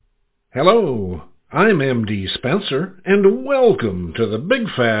Hello, I'm MD Spencer, and welcome to the Big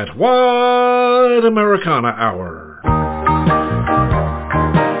Fat White Americana Hour.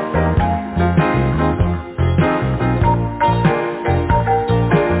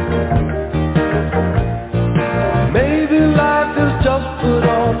 Maybe life is just put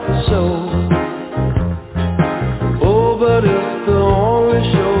on for show. Oh, but it's the only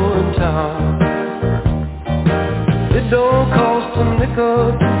show in town. It don't cost a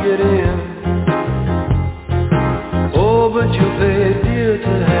nickel to get in. Oh, but you pay dear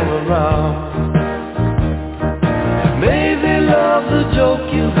to hang around. Maybe love's a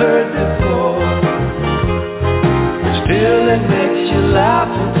joke you've heard before. Still it makes you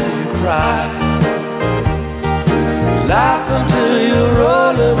laugh until you cry. Laugh until you're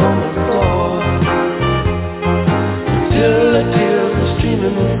rolling on the floor. Till the tears are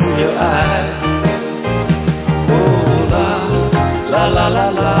streaming from your eyes. La la la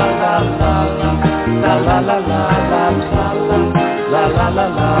la la la la la la la la la la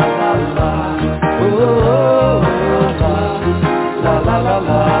la la la. Oh, la la la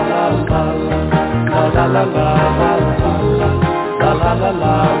la la la la la la la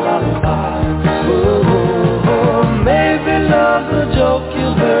la la la. Oh, maybe love's a joke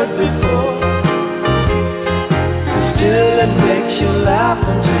you've heard before. Still it makes you laugh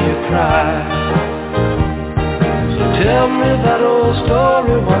until you cry. Tell me that old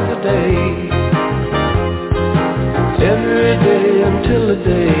story once a day. Every day until the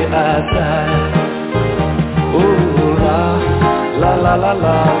day I die. Oh, la la la la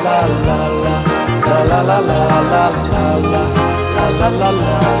la la la la la la la la la la la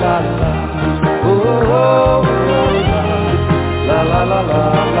la la. Oh, la la la la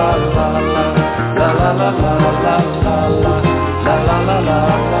la la la la la la la la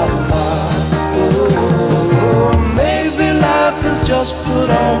la la. Oh, maybe life is just put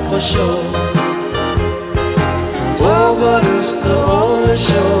on for show. Oh, but it's the only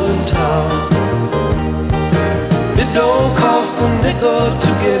show in town. It don't cost a nickel to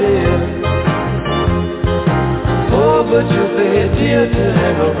get in. Oh, but you pay dear to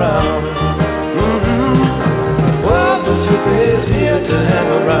hang around. Oh, but you pay dear to hang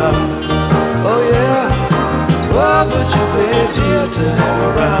around. Oh, yeah. Oh, but you pay dear to hang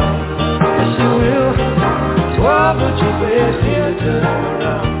around. Yes, you will. Oh, but you pay dear to hang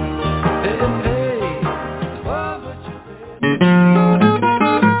around. Hey, oh, but you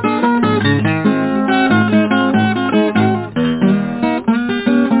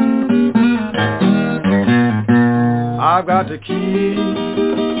I've got the key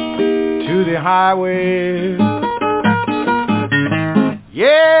to the highway. Yes,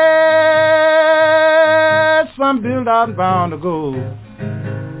 I'm built out and bound to go.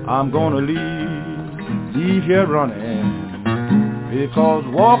 I'm gonna leave here running, because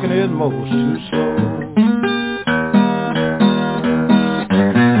walking is most too slow.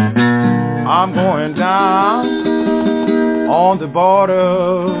 I'm going down on the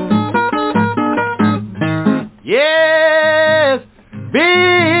border. Yes,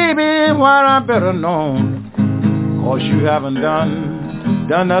 baby, what I better know, 'cause you haven't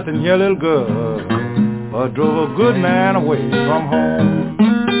done nothing here, little girl, but drove a good man away from home.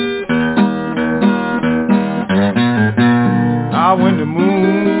 Now when the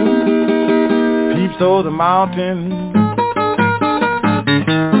moon peeps over the mountain,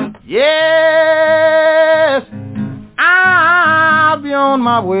 yes, I'll be on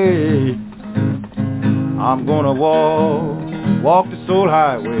my way. I'm gonna walk the soul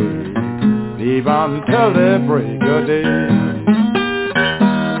highway, babe, until the break of day.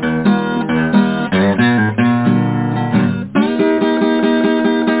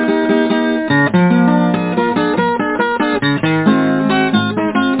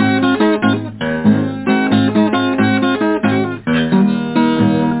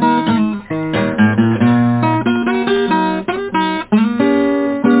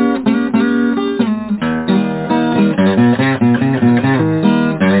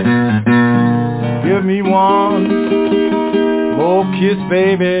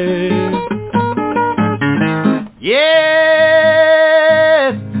 Baby, yes,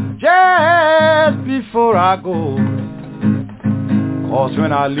 just before I go, 'cause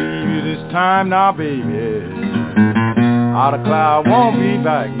when I leave you this time now, baby, I declare I won't be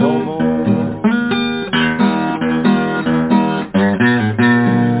back no more.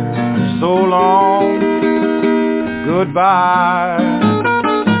 So long, goodbye.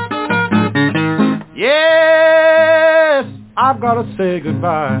 Yes, I've got to say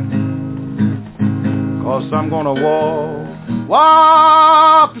goodbye, 'cause I'm gonna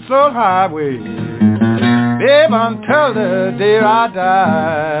walk the slow highway, babe, until the day I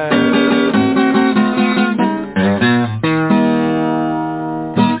die.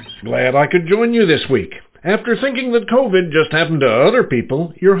 glad I could join you this week. After thinking that COVID just happened to other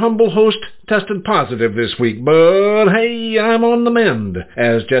people, your humble host tested positive this week, but hey, I'm on the mend.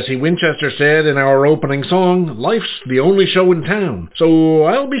 As Jesse Winchester said in our opening song, life's the only show in town, so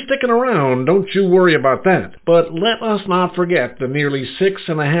I'll be sticking around, don't you worry about that. But let us not forget the nearly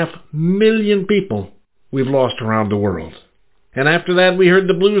 6.5 million people we've lost around the world. And after that, we heard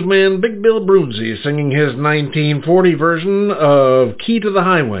the bluesman Big Bill Broonzy singing his 1940 version of Key to the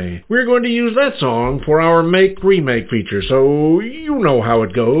Highway. We're going to use that song for our Make-Remake feature, so you know how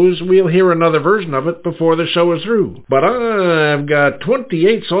it goes. We'll hear another version of it before the show is through. But I've got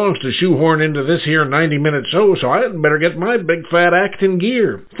 28 songs to shoehorn into this here 90-minute show, so I'd better get my big fat act in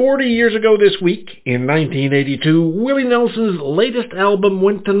gear. 40 years ago this week, in 1982, Willie Nelson's latest album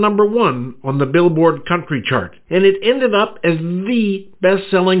went to number 1 on the Billboard Country Chart, and it ended up as the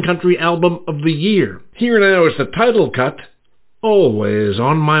best-selling country album of the year. Here now is the title cut, Always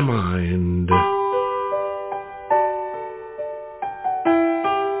on My Mind.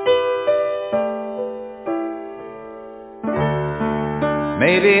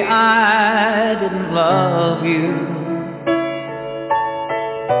 Maybe I didn't love you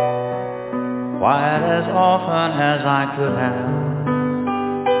quite as often as I could have.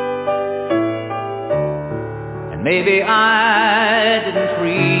 Maybe I didn't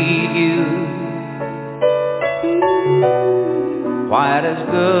treat you quite as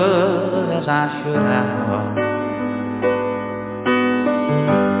good as I should have.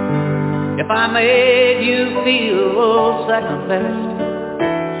 If I made you feel second best,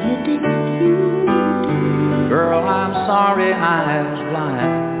 girl, I'm sorry I was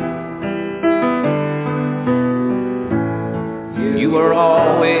blind. You were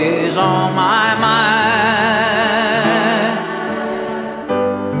always on my mind.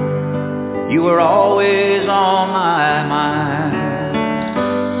 You were always on my mind.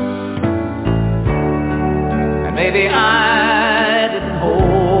 And maybe I didn't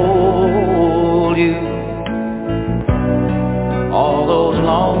hold you all those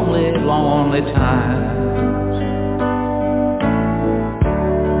lonely, lonely times.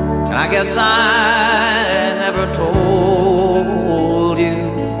 And I guess I never told you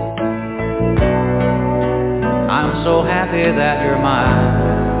I'm so happy that you're mine.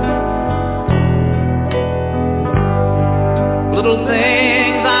 Little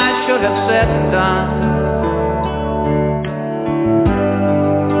things I should have said and done,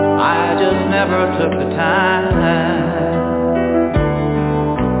 I just never took the time.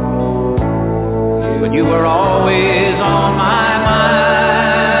 But you were always on my mind.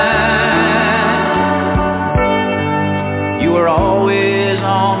 You were always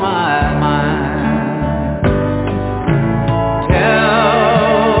on my mind.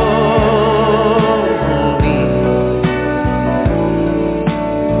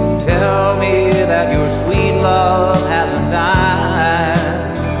 Love hasn't died,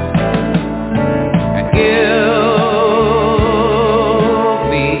 and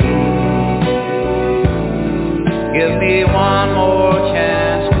give me one more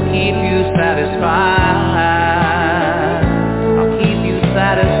chance to keep you satisfied. I'll keep you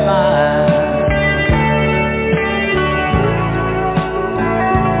satisfied.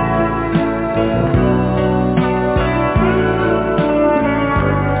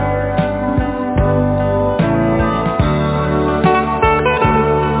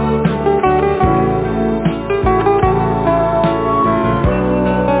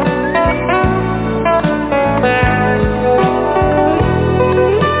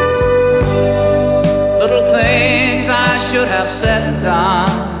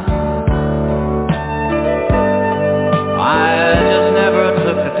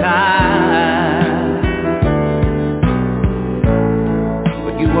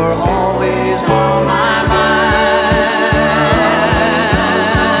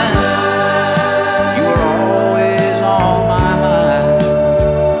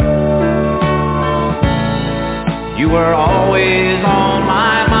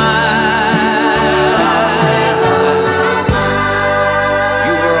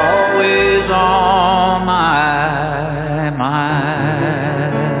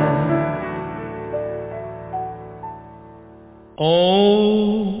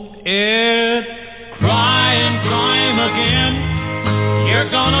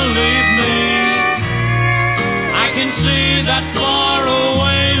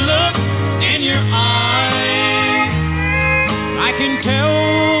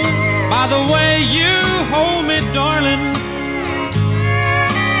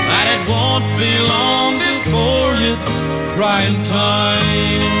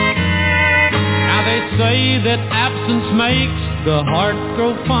 Say say that absence makes the heart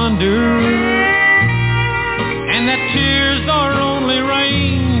grow fonder, and that tears are only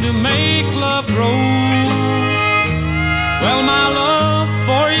rain to make love grow. Well, my love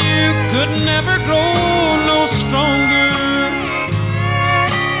for you could never grow no stronger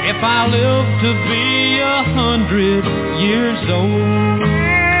if I live to be 100 years old.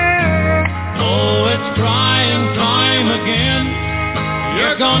 Oh, it's crying time again,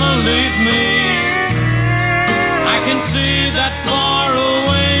 you're gonna leave me. I can see that far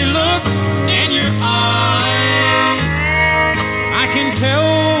away look in your eyes. I can tell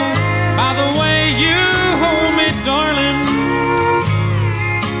by the way you hold me, darling,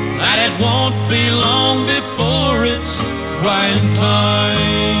 that it won't be long before it's crying time.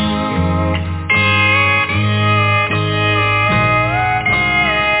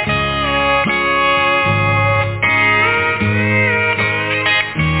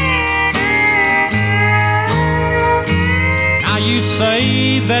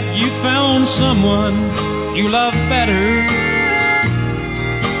 That you found someone you love better.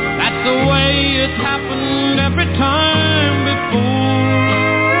 That's the way it's happened every time before.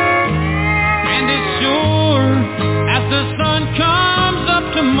 And as sure as the sun comes up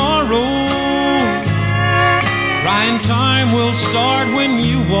tomorrow, crying time will start when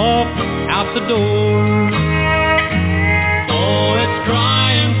you walk out the door. Oh, it's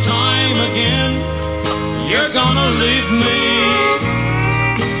crying time again, you're gonna leave me.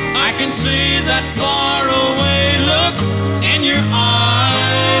 I can see that far away look in your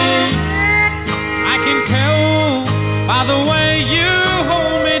eyes. I can tell by the way you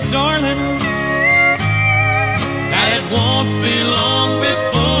hold me, darling, that it won't be long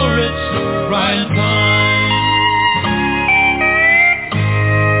before it's crying time.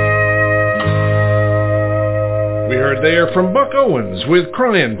 We heard there from Buck Owens with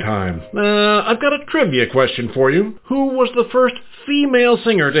Crying Time. I've got a trivia question for you. Who was the first female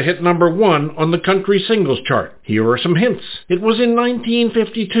singer to hit number 1 on the country singles chart? Here are some hints. It was in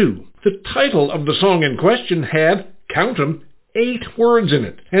 1952. The title of the song in question had, count 'em, 8 words in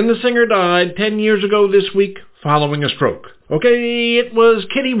it. And the singer died 10 years ago this week following a stroke. Okay, it was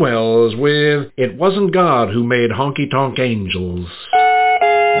Kitty Wells with It Wasn't God Who Made Honky Tonk Angels.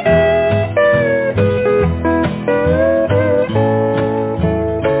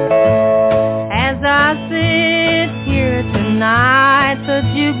 Tonight the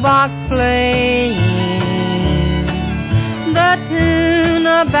jukebox playing the tune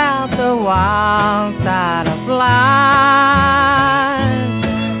about the wild side of life.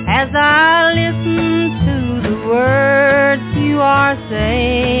 As I listen to the words you are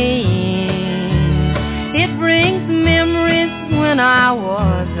saying, it brings memories when I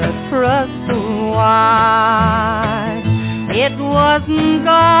was a trustful wife. It wasn't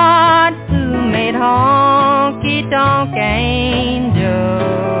God who made honky-tonk angels,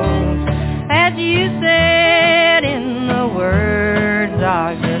 as you said in the words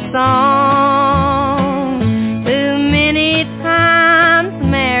of your song. Too many times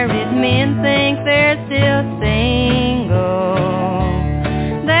married men think they're still single.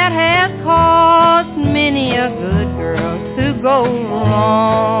 That has caused many a good girl to go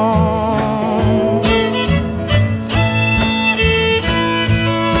wrong.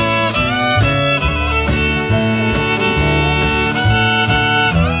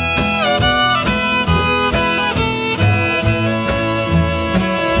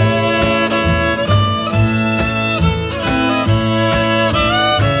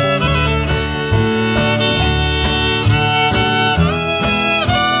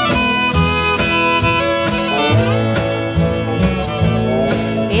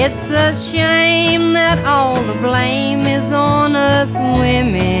 All the blame is on us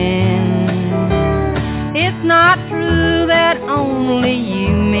women. It's not true that only you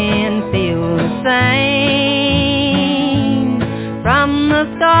men feel the same. From the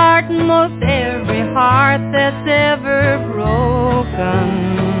start, most every heart that's ever broken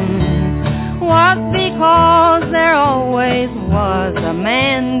was because there always was a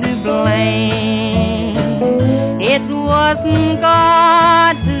man to blame. It wasn't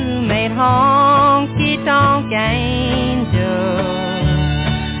God who made honky-tonk angels,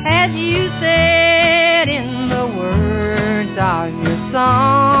 as you said in the words of your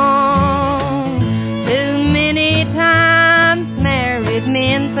song. Too many times married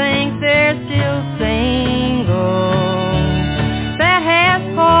men think they're still single. That has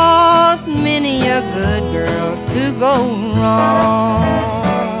caused many a good girl to go wrong.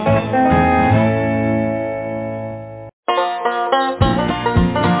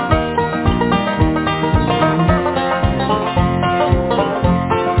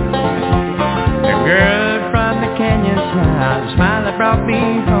 brought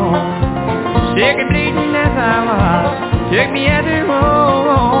me home. Sick and bleeding as I was, took me as it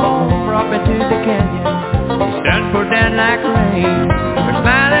rolled, brought me to the canyon. The sun poured down like rain, but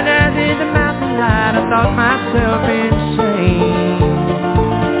smiling as in the mountain light, I thought myself insane.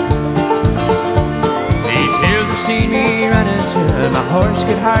 These hills have seen me running till my horse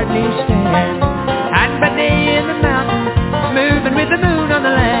could hardly stand. Hiding by day in the mountains, moving with the moon on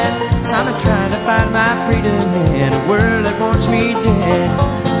the land. I'm trying to find my freedom in a world that wants me dead.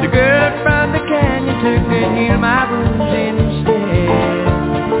 The girl from the canyon took me and healed my wounds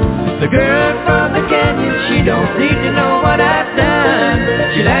instead. The girl from the canyon, she don't need to know what I've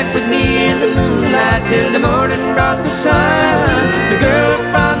done. She laughed with me in the moonlight till the morning brought the sun. The girl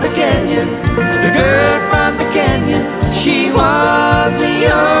from the canyon, the girl from the canyon, she was the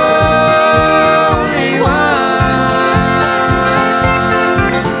only one.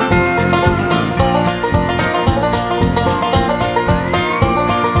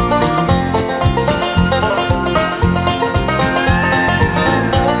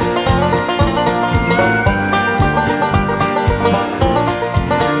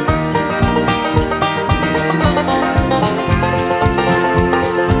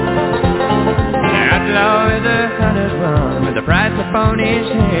 On his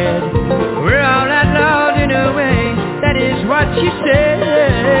head, we're all outlaws in a way, that is what she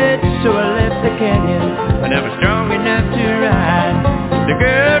said. So I left the canyon, but never strong enough to ride. The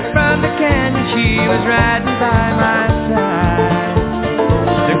girl from the canyon, she was riding by my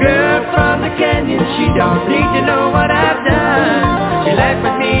side. The girl from the canyon, she don't need to know what I've done. She laughed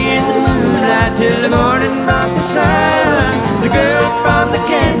with me in the moonlight till the morning brought the sun. The girl from the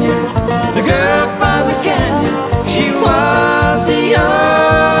canyon, the girl from the canyon, she was the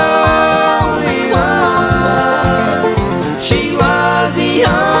only one. She was the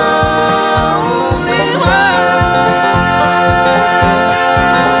only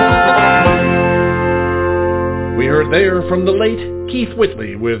one. We heard there from the late Keith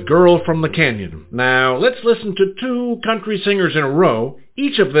Whitley with Girl from the Canyon. Now, let's listen to two country singers in a row,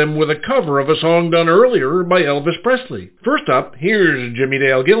 each of them with a cover of a song done earlier by Elvis Presley. First up, here's Jimmy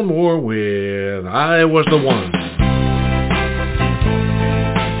Dale Gilmore with I Was the One.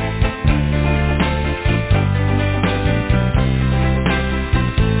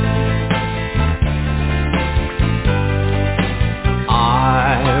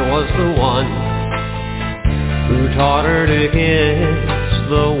 Taught her to kiss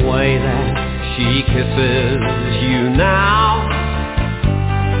the way that she kisses you now.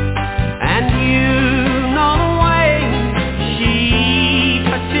 And you know the way she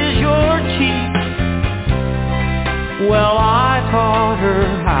touches your cheek. Well, I taught her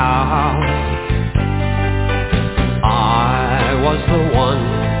how. I was the one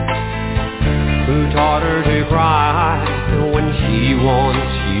who taught her to cry when she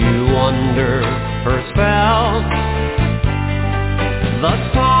wants you under her spell. The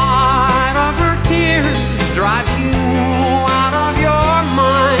sight of her tears drives you out of your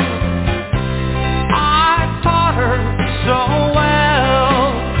mind. I taught her so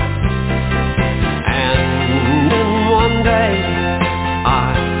well. And then one day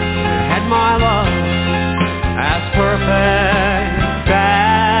I had my love as perfect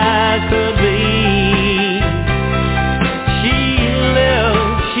as could be. She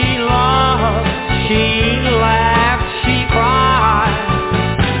lived, she loved, she laughed, she cried.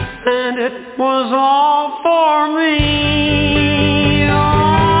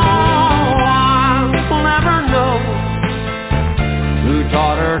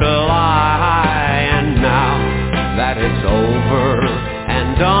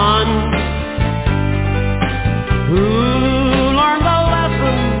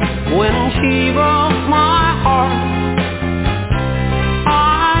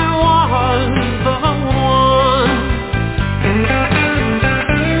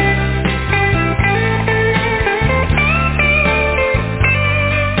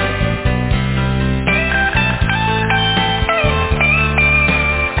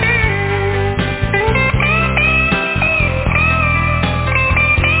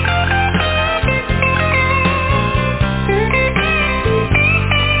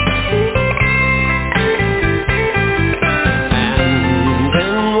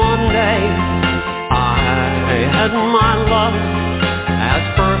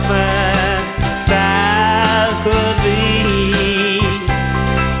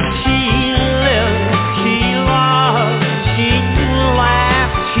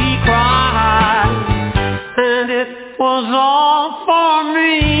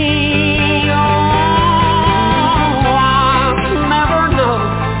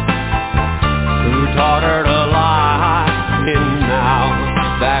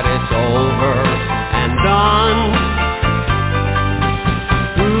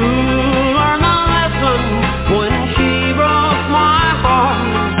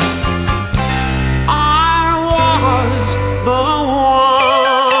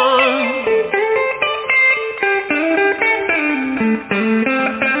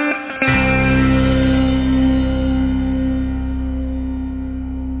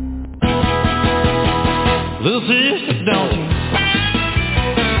 sister, don't you?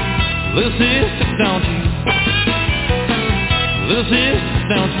 Little sister, don't you? Little sister,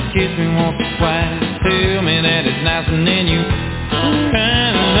 don't you kiss me once or twice? Tell me that it's nice and then you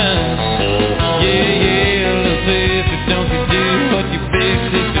kind of nice. Yeah, yeah, little sister, don't you do what your big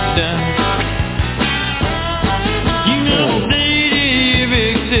sister done? You know I dated your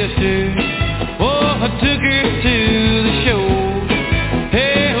big sister. Oh, I took her to the show.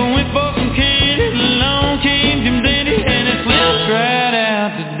 Hey, I went for some candy. Along came Jim Dandy and it slipped right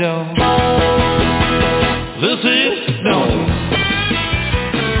out the door. Little sister, don't you?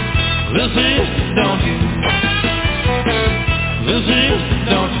 Little sister, don't you? Little sister,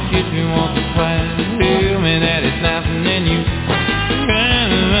 don't you kiss me once or twice? Tell me that it's nice and then you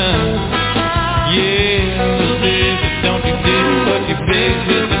kind of run. Yeah, little sister, don't you do what your big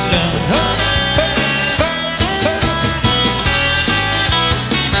sister done?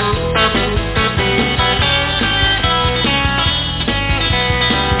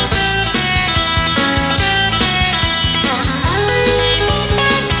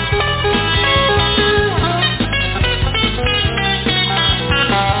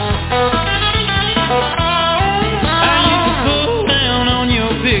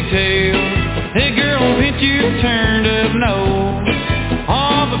 Turned up no.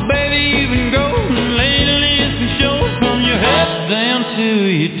 Oh, but baby, you can go and lay the list and show from your head down to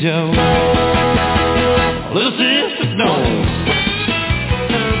your toe. Little sister, don't you?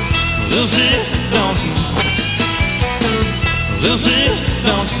 Little sister, don't you? Little sister,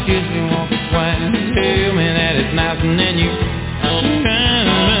 don't you kiss me once or twice? Tell me that it's nice and then you kind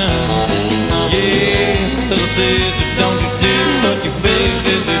of run. Yeah, little sister, don't you do what your big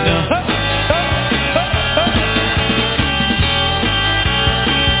sister done?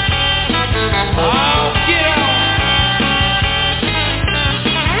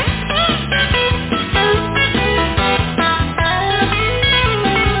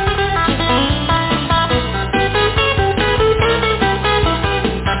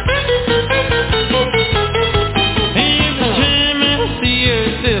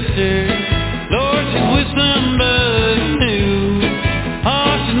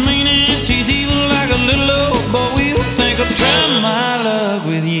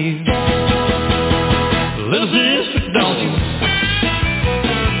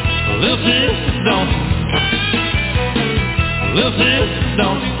 Little sister,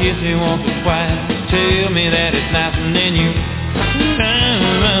 don't you kiss me once or twice? Tell me that it's nice and then you kind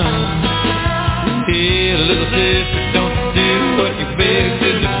of run. Yeah, little sister, don't you do what your big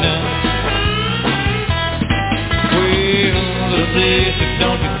sister done? Well, little sister,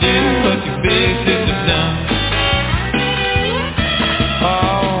 don't you do what your big sister done?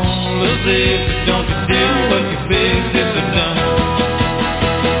 Oh, little sister, don't you do what your big sister done?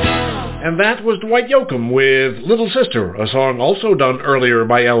 And that was Dwight Yoakam with Little Sister, a song also done earlier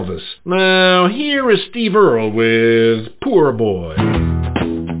by Elvis. Now, here is Steve Earle with Poor Boy.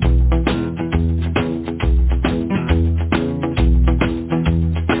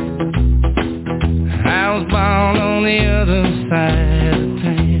 I was born on the other side of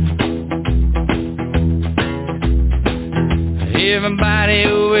town. Everybody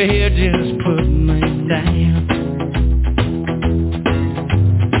over here just put me down.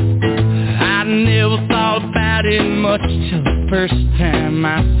 Never thought about it much till the first time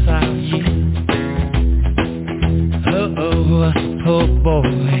I saw you. Uh-oh, what's a poor boy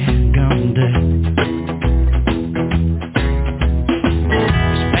gonna do?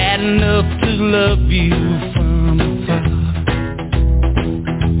 It's bad enough to love you from afar.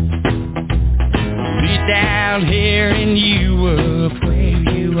 Be down here and you up where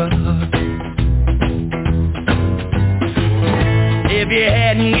you are. If you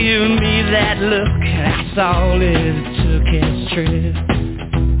hadn't given me that look, that's all it took as true.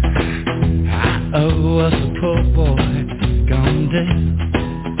 Oh, what's a poor boy gonna do?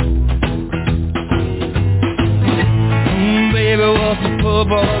 Baby, what's a poor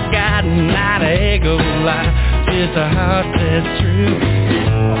boy got? Not a ego lie, just a heart that's true.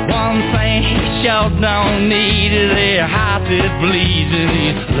 One thing he sure don't need is a heart that bleeds and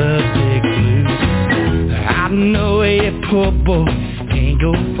his love big blues. I know a poor boy can't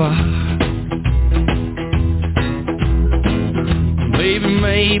go far. Baby,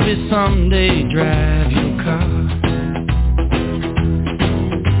 maybe someday drive your car.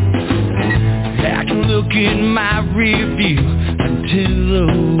 I can look in my rear view until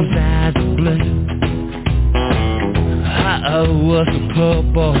those eyes are blue. Uh-oh, what's a poor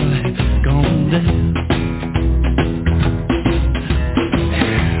boy gonna do?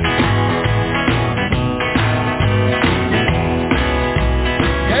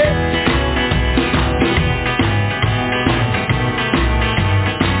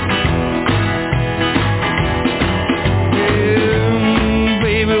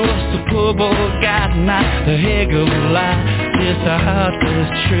 heart is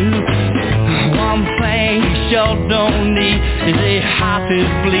true. One thing you sure don't need is a heart to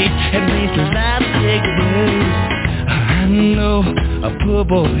bleed and makes the light take blues. I know a poor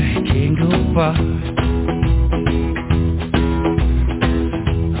boy can't go far.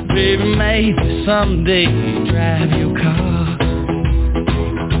 Baby, maybe someday drive your car,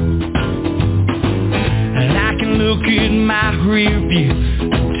 and I can look in my rear view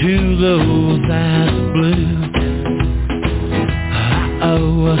to those eyes blue.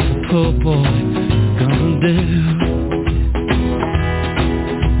 Oh, what's a poor boy gonna do?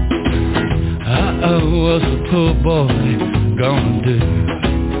 Oh, what's a poor boy gonna do?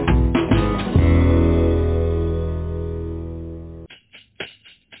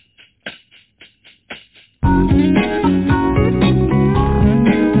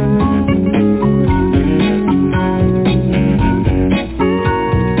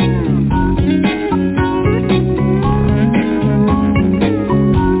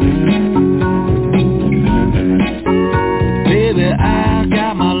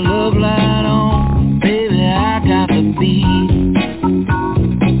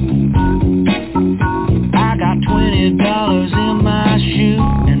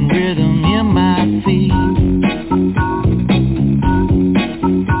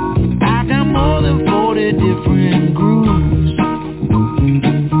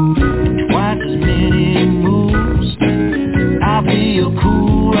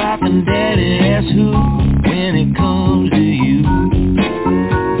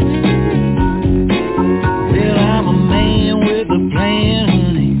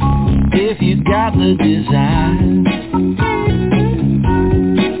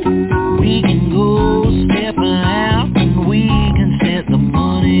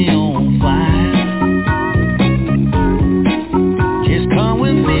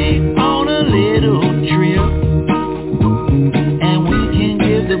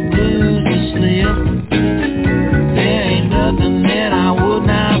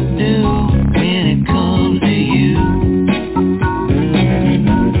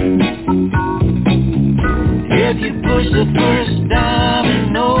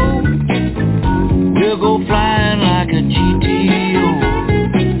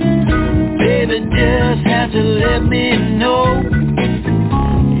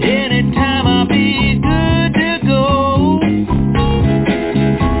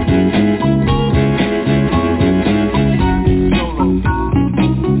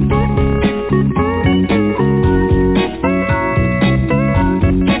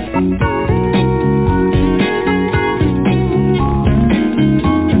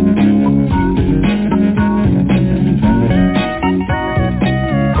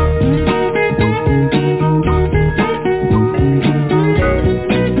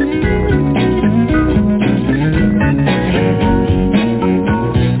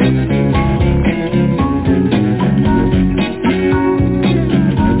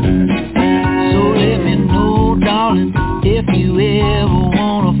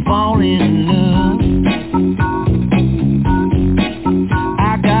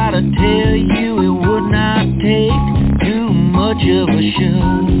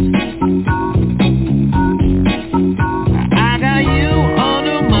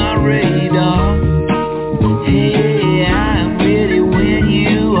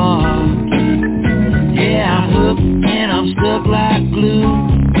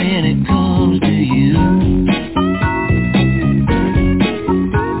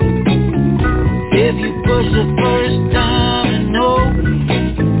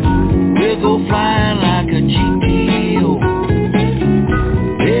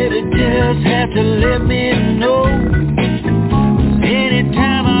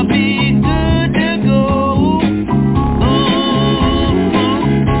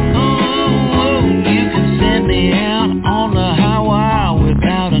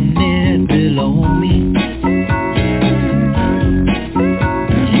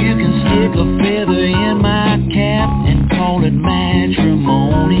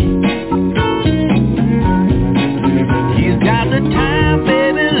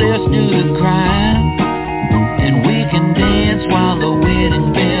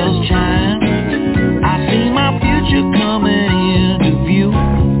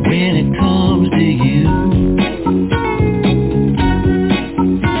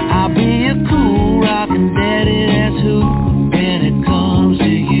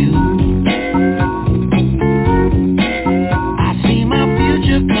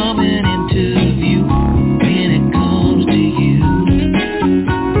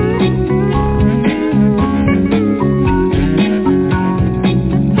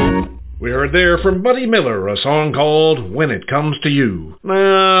 heard there from Buddy Miller, a song called When It Comes to You.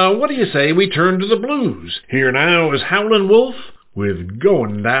 Now, what do you say we turn to the blues? Here now is Howlin' Wolf with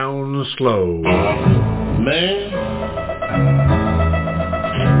Goin Down Slow. Man,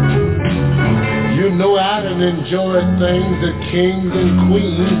 you know I done enjoyed things that kings and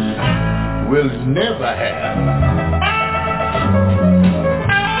queens will never have.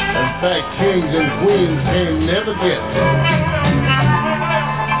 In fact, kings and queens can never get.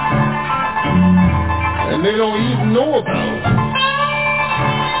 And they don't even know about it.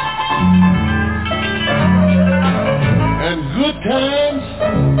 And good times,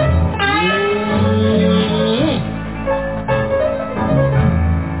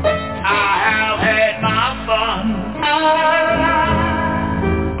 I have had my fun.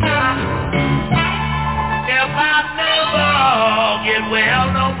 If I never get well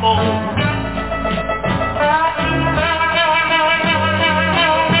no more,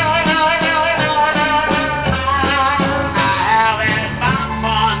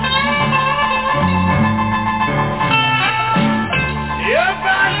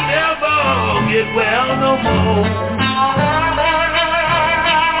 well no more.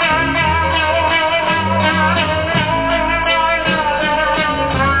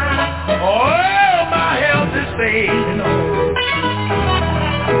 Oh, my health is failing.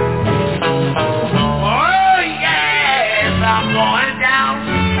 Oh, yes, I'm going down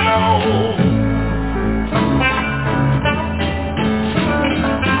slow.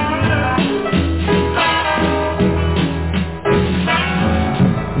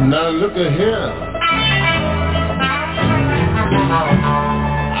 Now look at here.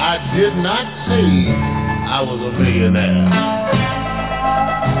 I did not say I was a millionaire,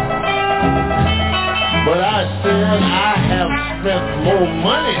 but I said I have spent more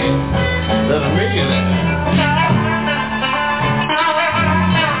money than a millionaire.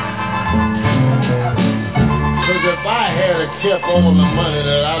 Because if I had kept all the money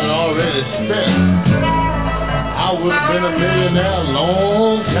that I had already spent, I would have been a millionaire a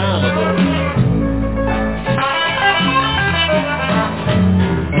long time ago.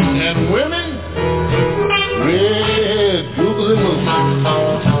 And women, red googly moose.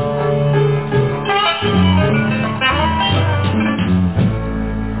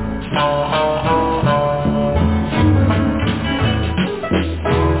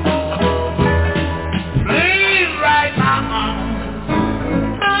 Please write my mama.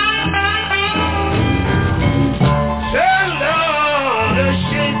 Tell Lord the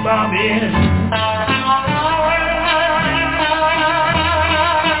shape I'm in.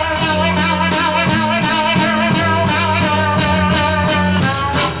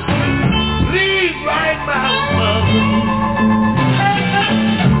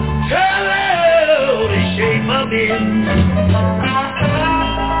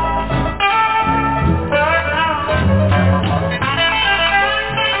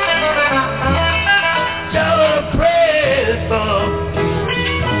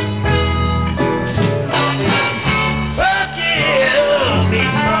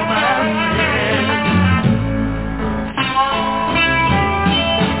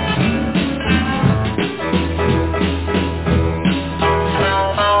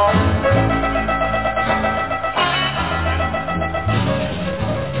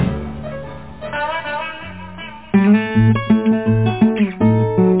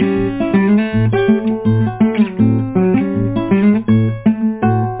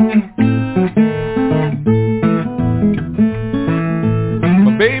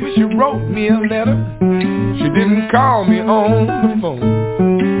 Call me on the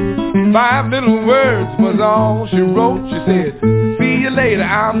phone. 5 little words was all she wrote. She said, see you later,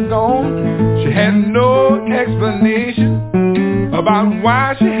 I'm gone. She had no explanation about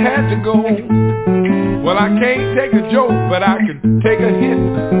why she had to go. Well, I can't take a joke, but I can take a hit.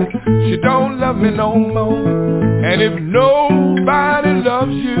 She don't love me no more. And if nobody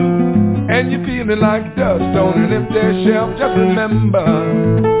loves you, and you're feeling like dust on an empty shelf, just remember,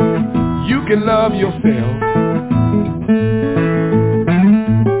 you can love yourself.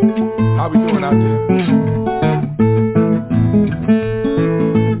 How we doing out there?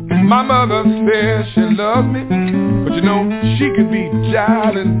 My mother says she loves me, but you know, she could be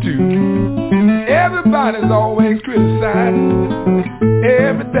jilin' too. Everybody's always criticizing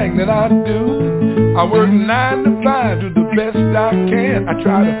everything that I do. I work 9 to 5, do the best I can. I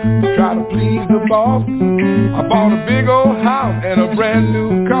try to please the boss. I bought a big old house and a brand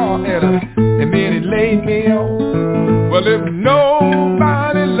new car, and then he laid me off. Well, if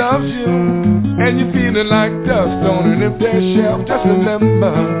nobody loves you, and you're feeling like dust on an empty shelf, just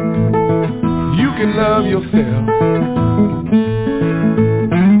remember, you can love yourself.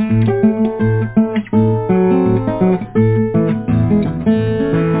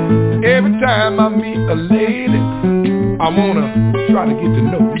 time I meet a lady, I wanna try to get to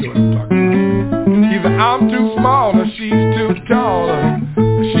know, you know what I'm talking about. Either I'm too small or she's too tall, or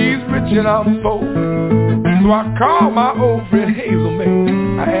she's rich and I'm poor. So I called my old friend Hazel May.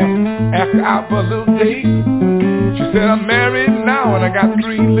 I asked her out for a little date. She said, I'm married now and I got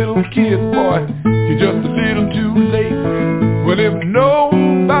 3 little kids, boy. You're just a little too late. Well, if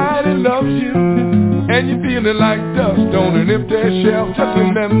nobody loves you and you're feeling like dust on an empty shelf, just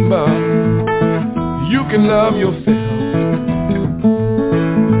remember, you can love yourself.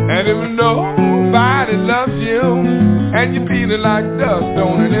 And if nobody loves you and you're feeling like dust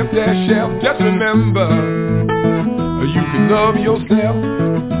on an empty shelf, just remember, you can love yourself.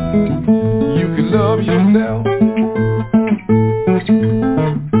 You can love yourself.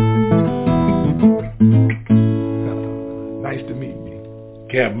 Nice to meet you.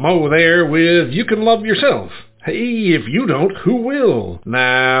 Keb Mo there with You Can Love Yourself. Hey, if you don't, who will?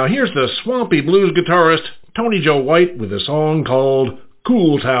 Now, here's the swampy blues guitarist Tony Joe White with a song called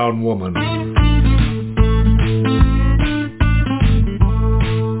Cool Town Woman.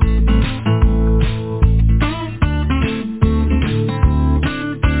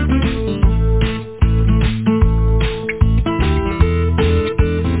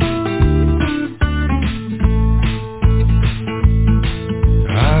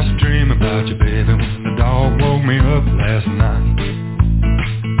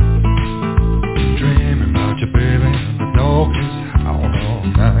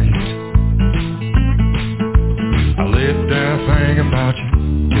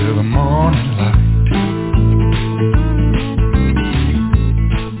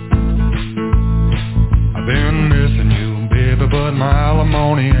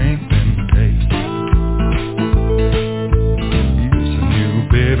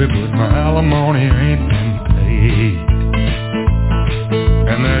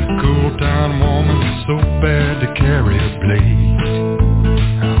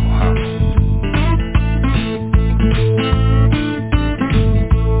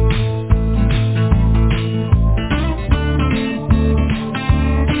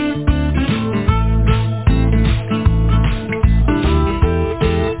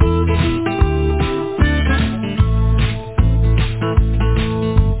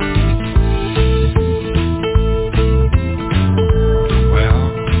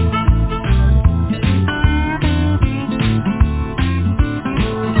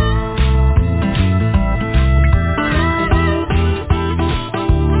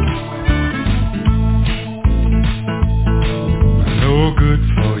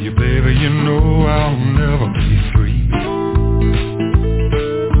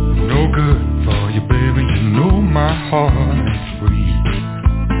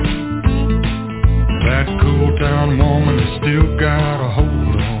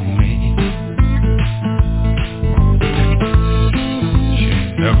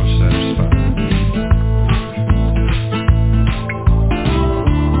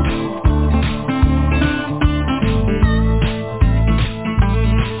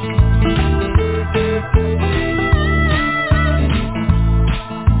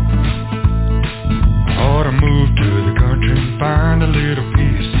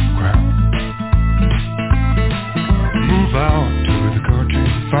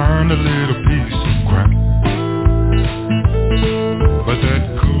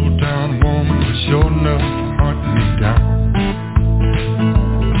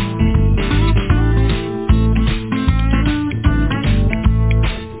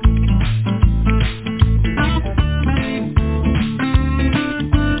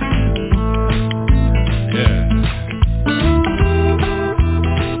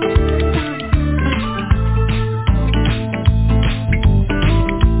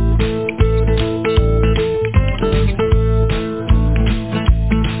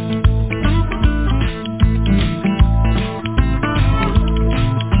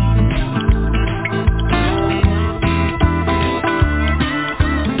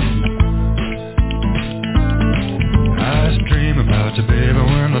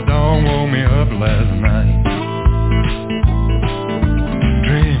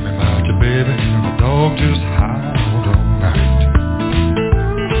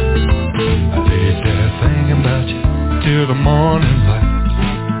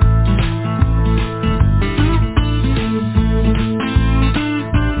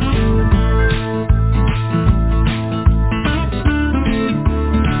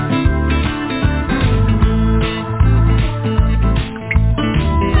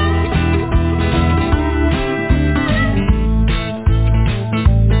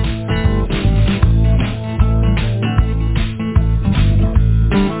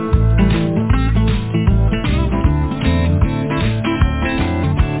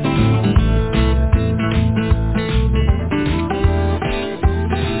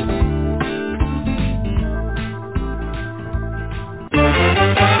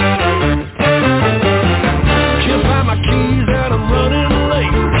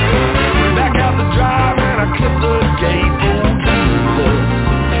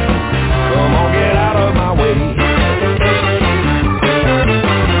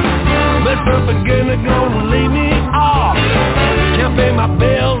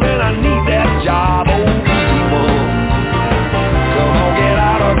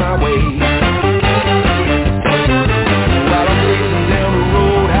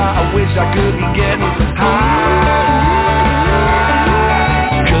 wish I could be getting high.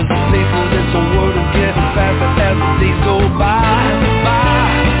 'Cause the pace of this world is getting faster as the days go by.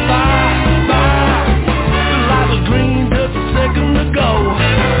 The light was green just a second ago,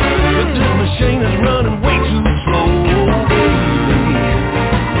 but this machine is running way too slow.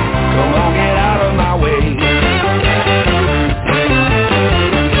 Come on, get out of my way.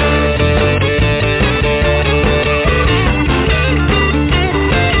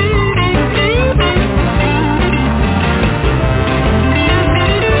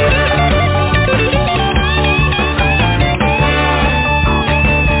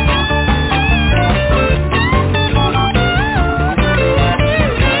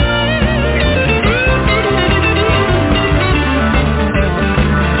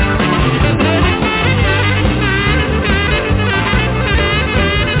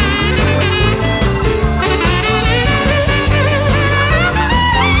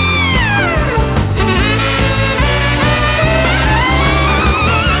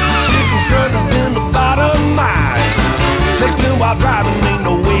 Driving ain't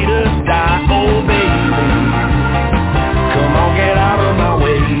no way to die, oh baby. Come on, get out of my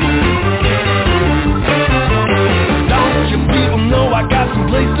way. Don't you people know I got some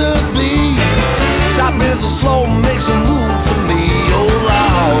place to be? Stop being so slow and make some move for me, oh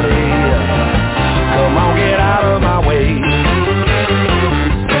lordy. Come on, get out of my way.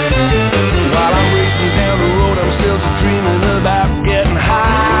 While I'm racing down the road, I'm still just dreaming about getting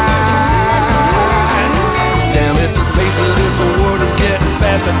high. Damn it, the pace of this world is getting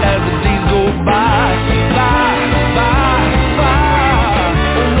faster as the days go by.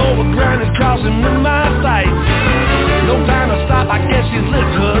 Oh no, a grind is crossing in my sights. No time to stop, I guess she's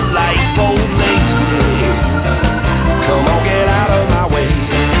lived her life, oh lady. Come on, get out of my way.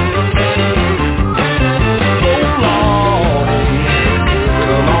 Oh Lordy,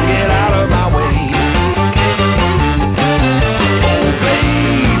 come on, get out of my way. Oh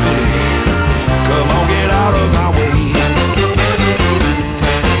baby, come on, get out of my way.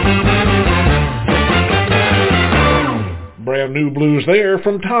 Brand new blues there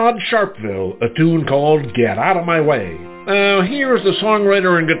from Todd Sharpville, a tune called Get Out of My Way. Now here's the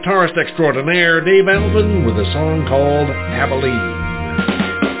songwriter and guitarist extraordinaire Dave Alvin with a song called Abilene.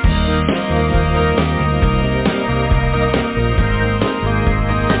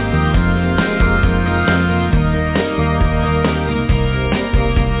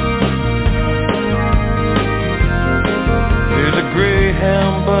 There's a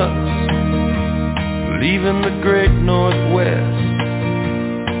Greyhound bus leaving the great Northwest,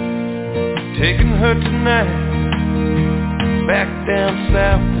 taking her tonight back down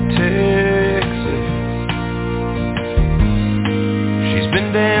south to Texas. She's been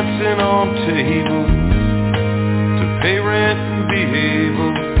dancing on tables to pay rent and be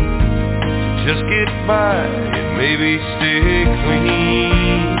able to just get by and maybe stay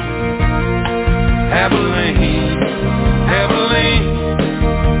clean. Abilene, Abilene,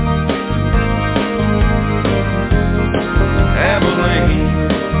 Abilene,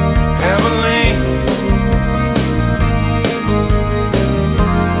 Abilene.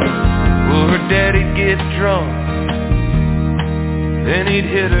 Well, her daddy'd get drunk, then he'd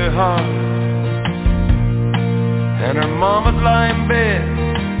hit her hard, and her mama'd lie in bed,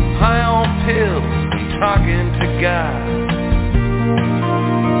 high on pills and talking to God.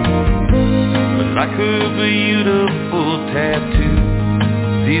 But like her beautiful tattoo,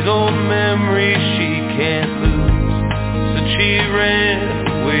 these old memories she can't lose. She ran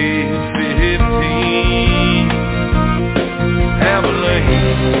away at 15.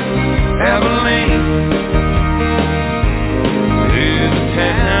 Abilene, Abilene, there's a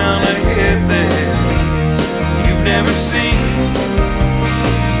town ahead that you've never seen.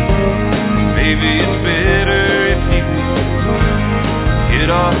 Maybe it's better if you get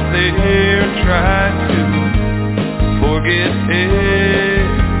off there and try to forget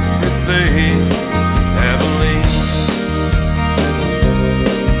everything. Abilene.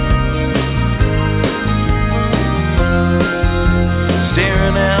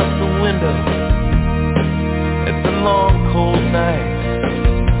 At the long cold night,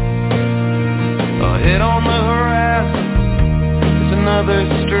 ahead on the horizon is another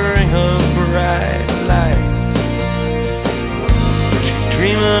stirring of bright lights. She's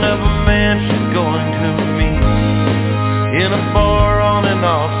dreaming of a man she's going to meet in a bar on an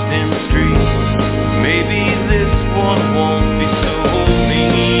Austin street. Maybe this one won't be so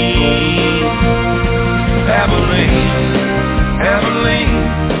mean. Abilene, Abilene,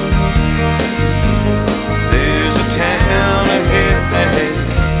 there's a town ahead that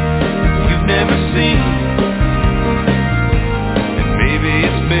you've never seen, and maybe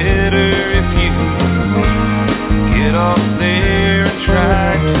it's better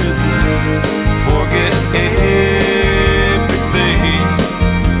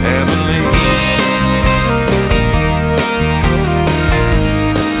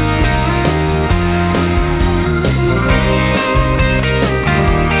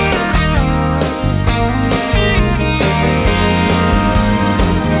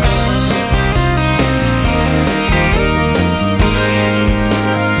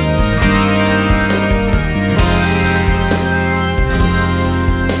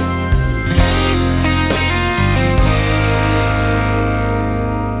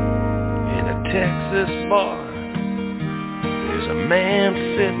man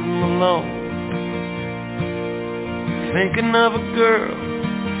sitting alone, thinking of a girl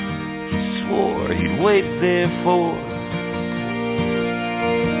he swore he'd wait there for.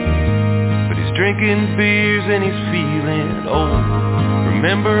 But he's drinking beers and he's feeling old,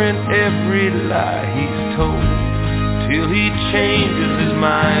 remembering every lie he's told, till he changes his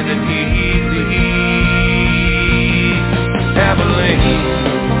mind and he leaves. Howlin,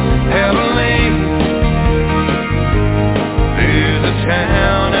 Howlin, there's a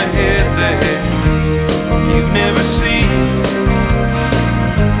town ahead there you've never seen.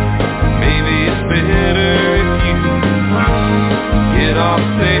 Maybe it's better if you get off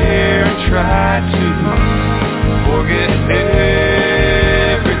there and try to forget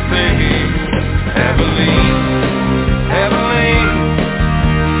everything. Howlin, Howlin,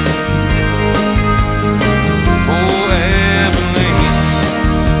 oh Howlin,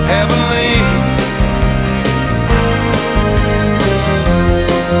 Howlin.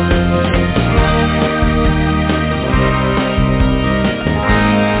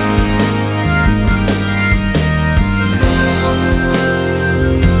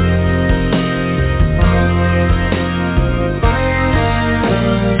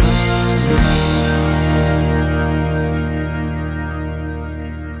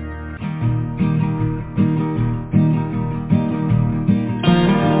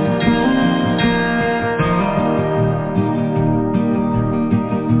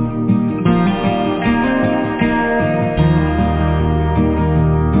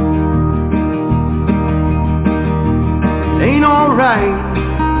 Ain't alright,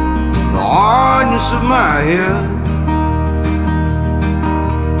 the hardness of my head.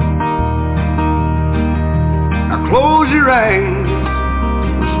 Now close your eyes,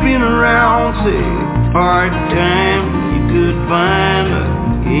 spin around, say, hard time you could find, but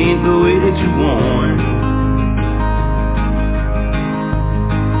ain't the way that you want.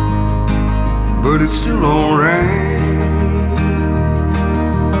 But it's still alright.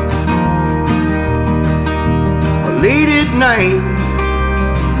 Late at night,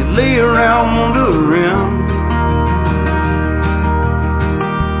 you lay around wondering,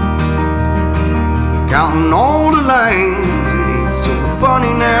 counting all the lines. It's so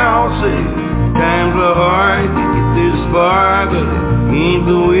funny now, say, times are hard to get this far, but it ain't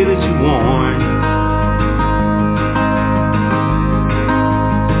the way that you want.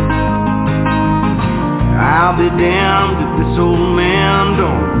 I'll be damned if this old man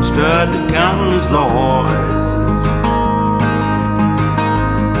don't start to count his losses.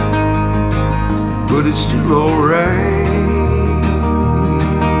 But it's still alright.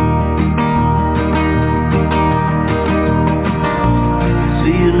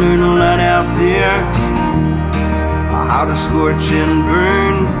 See, you learn a lot out there, how to scorch and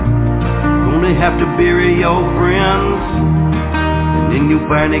burn. Only have to bury your friends, and then you'll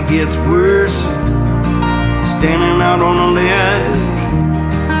find it gets worse. Standing out on a ledge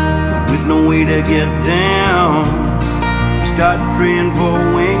with no way to get down, start praying for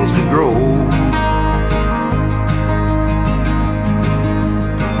wings to grow.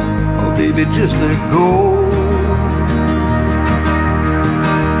 Baby, just let go.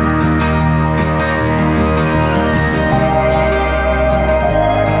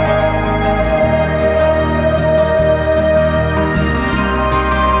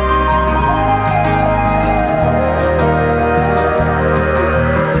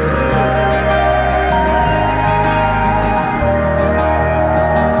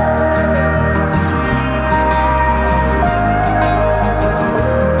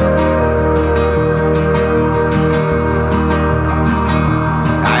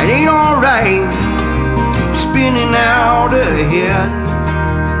 Spinning out ahead,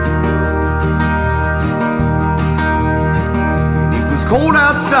 it was cold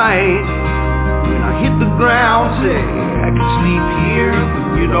outside when I hit the ground. Say I could sleep here,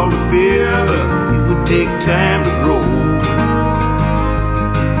 forget all the fear, but it would take time to grow.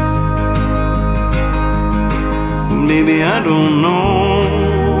 Maybe I don't know.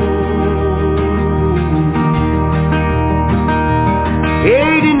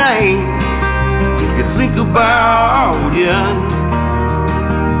 89. You think about it.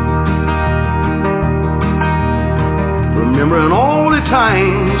 Remembering all the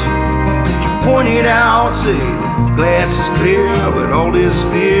times that you pointed out, say, glass is clear, but all this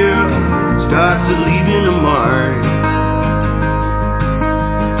fear starts to leaving a mark.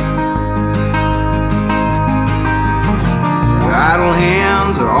 Your idle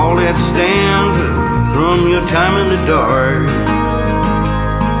hands are all that stands from your time in the dark.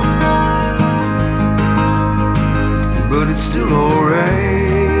 But it's still alright.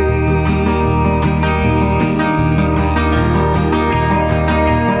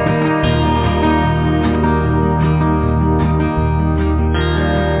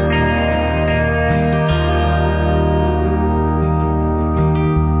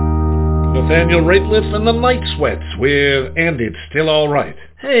 Daniel Rateliff and the Night Sweats with And It's Still Alright.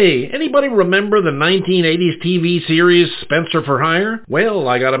 Hey, anybody remember the 1980s TV series Spencer for Hire? Well,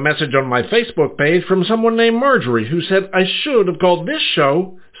 I got a message on my Facebook page from someone named Marjorie who said I should have called this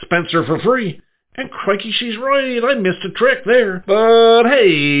show Spencer for Free. And crikey, she's right, I missed a trick there. But hey,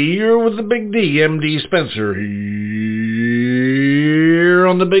 you're with the Big D, MD Spencer, here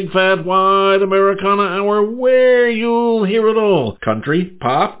on the Big Fat Wide Americana Hour, where you'll hear it all. Country,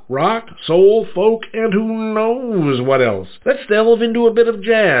 pop, rock, soul, folk, and who knows what else. Let's delve into a bit of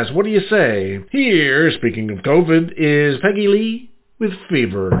jazz, what do you say? Here, speaking of COVID, is Peggy Lee with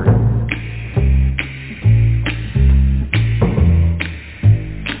Fever.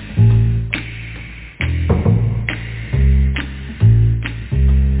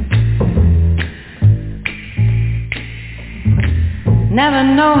 Never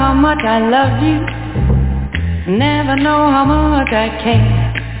know how much I love you. Never know how much I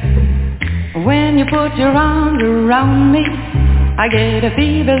care. When you put your arms around me, I get a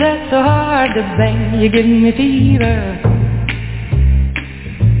fever that's so hard to bear. You give me fever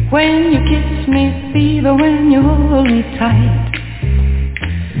when you kiss me, fever when you hold me tight.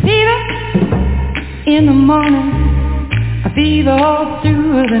 Fever in the morning, a fever all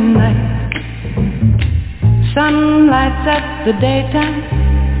through the night. Sun lights up the daytime,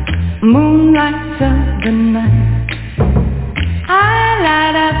 moon lights up the night. I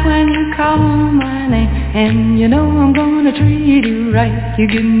light up when you call my name, and you know I'm gonna treat you right. You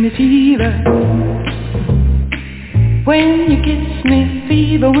give me fever when you kiss me,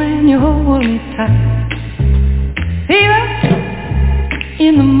 fever when you hold me tight. Fever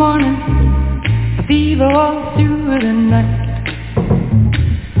in the morning, a fever all through the night.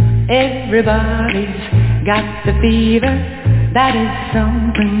 Everybody's got the fever, that is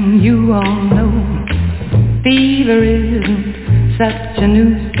something you all know. Fever isn't such a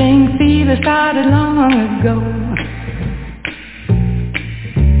new thing, fever started long ago.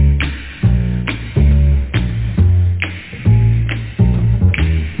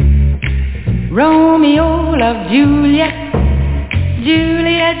 Romeo loved Juliet,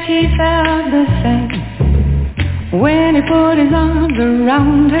 Juliet she felt the same. When he put his arms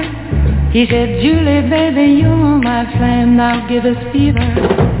around her, he said, Julie, baby, you're my flame, now give us fever.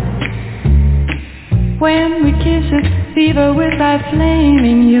 When we kiss it, fever with our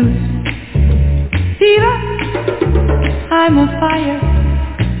flaming youth. Fever, I'm a fire.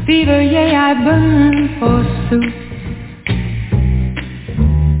 Fever, yea, I burn forsooth.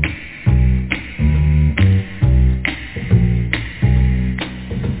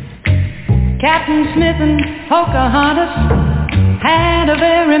 Captain Smith and Pocahontas had a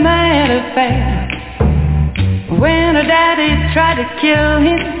very mad affair. When her daddy tried to kill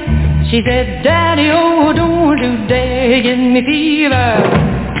him, she said, Daddy, oh, don't you dare give me fever.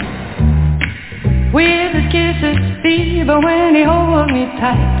 With his kisses, fever when he holds me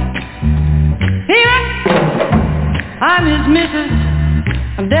tight. Fever, I'm his missus.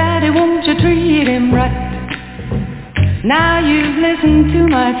 Daddy, won't you treat him right? Now you've listened to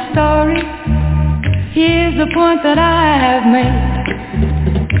my story. Here's the point that I have made.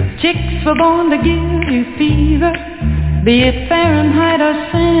 Chicks were born to give you fever, be it Fahrenheit or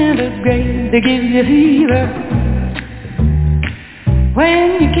centigrade, they give you fever.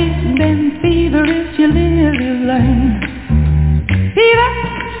 When you kiss them, fever, if you live, you learn. Fever,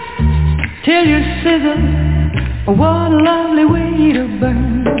 till you sizzle, what a lovely way to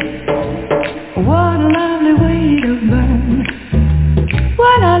burn. What a lovely way to burn.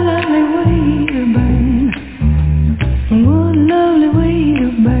 What a lovely way to burn. What a lovely way to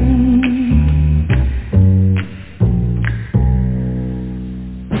burn.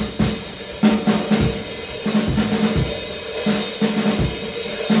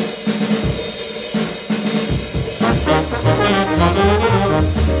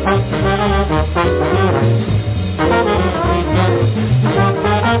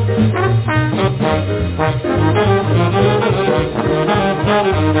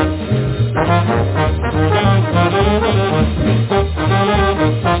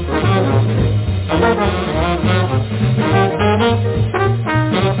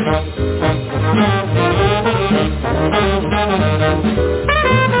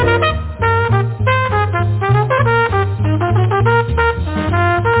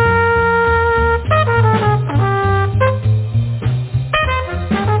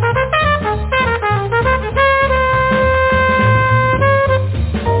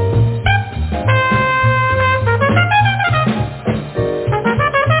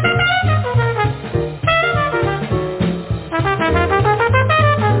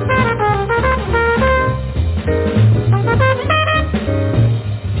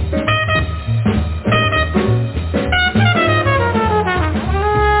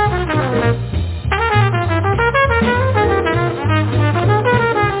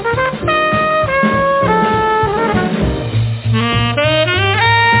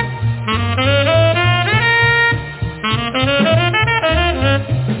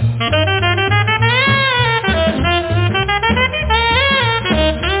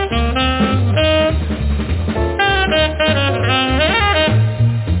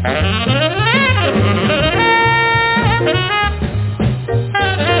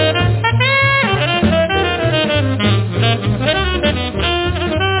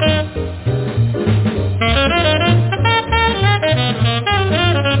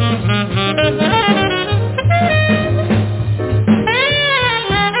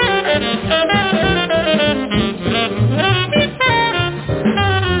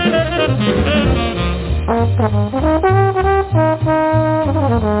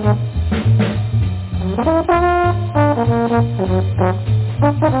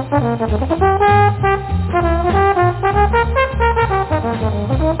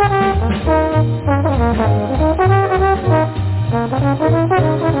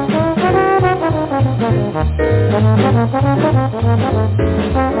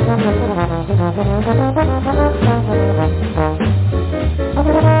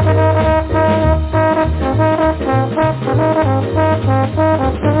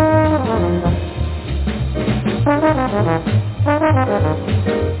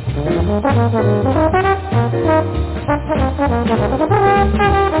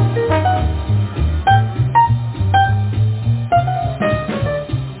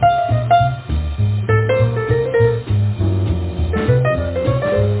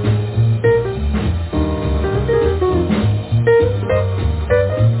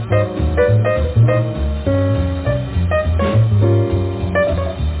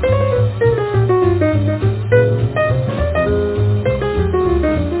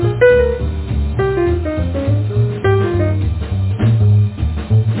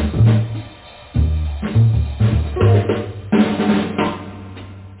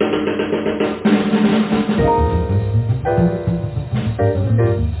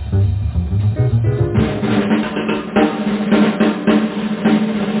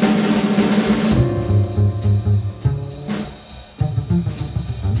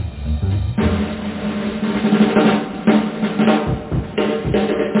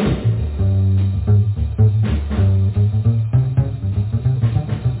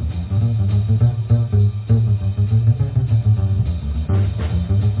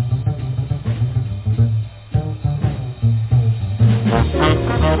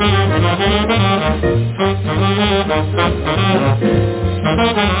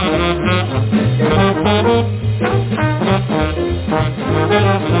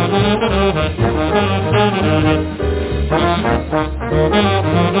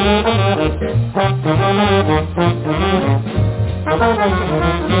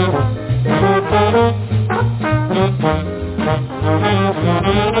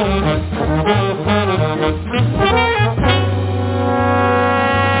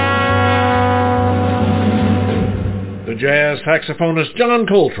 Saxophonist John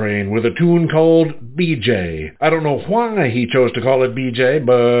Coltrane with a tune called BJ. I don't know why he chose to call it BJ,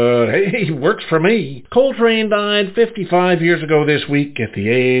 but hey, it works for me. Coltrane died 55 years ago this week at the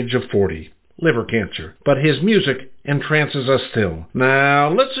age of 40. Liver cancer. But his music entrances us still.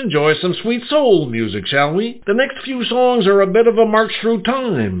 Now, let's enjoy some sweet soul music, shall we? The next few songs are a bit of a march through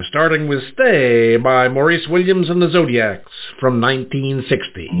time, starting with Stay by Maurice Williams and the Zodiacs from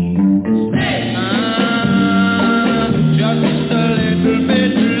 1960. Hey! Just a little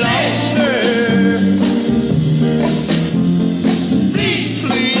bit longer. Please,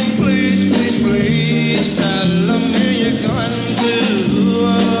 please, please, please, please, tell me you're going to.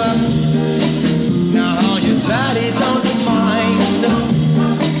 Now your daddy don't mind,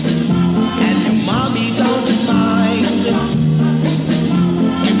 and your mommy don't mind.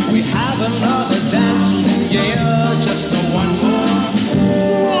 If we have another dance, yeah, just a one more.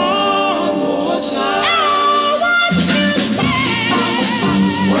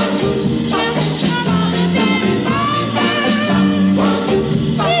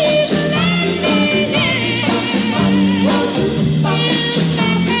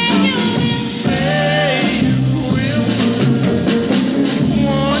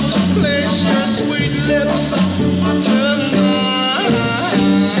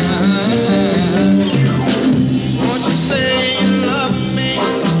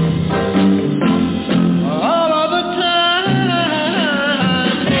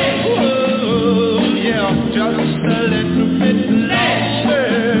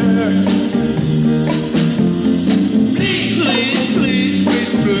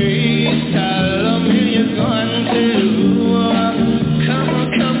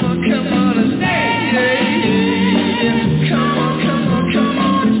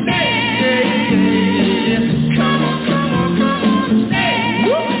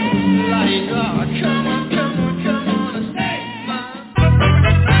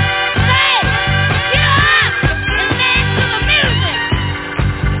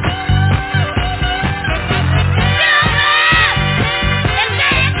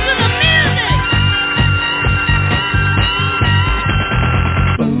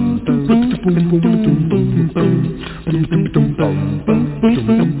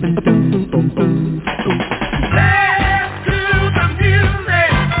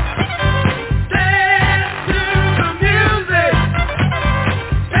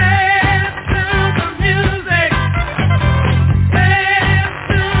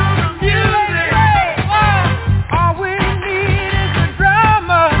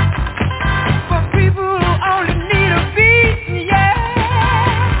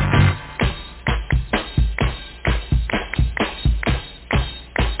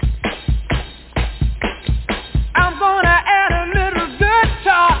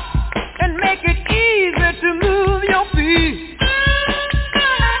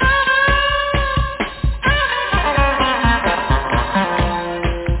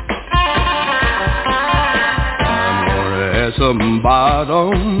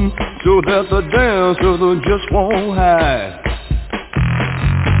 so that the dancers just won't hide.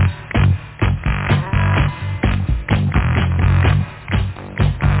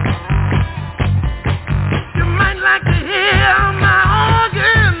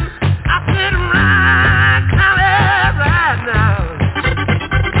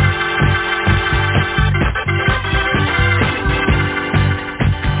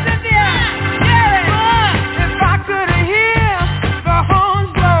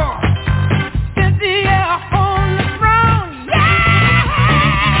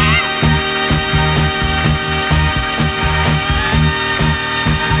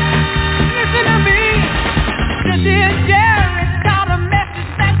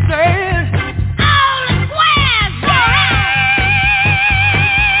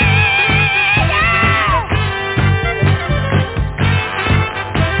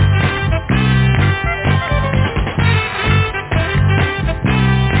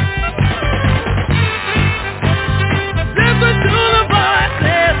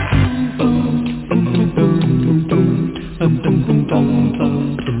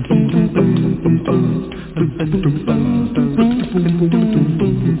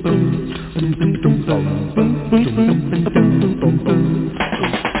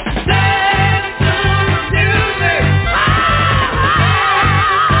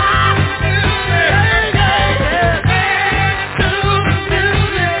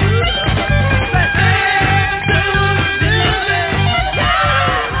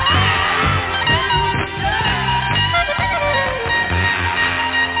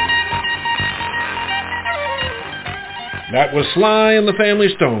 That was Sly and the Family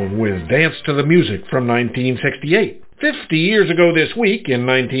Stone with Dance to the Music from 1968. 50 years ago this week, in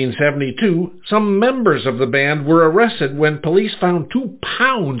 1972, some members of the band were arrested when police found 2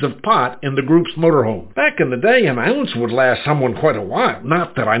 pounds of pot in the group's motorhome. Back in the day, an ounce would last someone quite a while.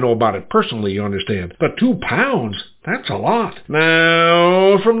 Not that I know about it personally, you understand. But 2 pounds? That's a lot.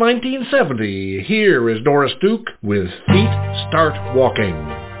 Now, from 1970, here is Doris Duke with Feet Start Walking.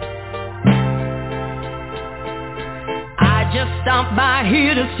 Just stopped by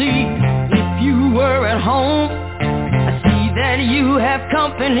here to see if you were at home. I see that you have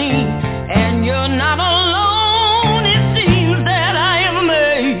company and you're not alone. It seems that I have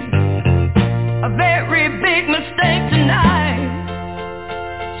made a very big mistake tonight.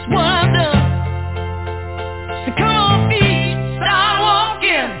 It's what I've done. So come on, feet, start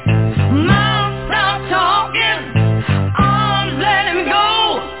walking. Mouth, stop talking. Arms, let him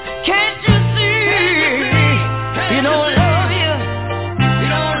go. Can't you see? You don't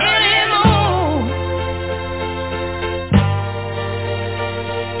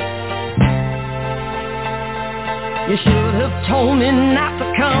You should have told me not to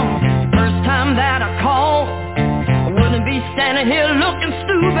come first time that I called. I wouldn't be standing here looking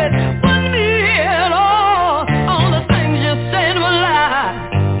stupid. Wouldn't be at all. All the things you said were lies,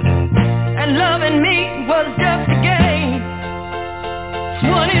 and loving me was just a game. It's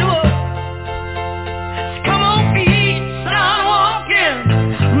what it was. So come on, feet, start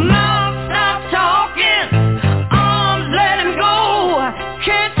walking. Mouth, stop talking. Arms, let him go.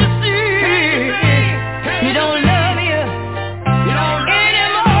 Can't you see? You don't love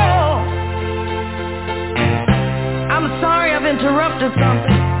interrupted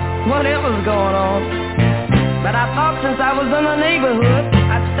something, whatever's going on. But I thought since I was in the neighborhood,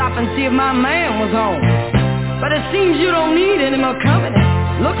 I'd stop and see if my man was home. But it seems you don't need any more company.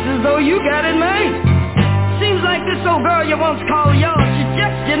 Looks as though you got it made. Seems like this old girl you once called yours, she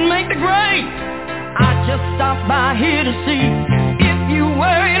just didn't make the grade. I just stopped by here to see if you were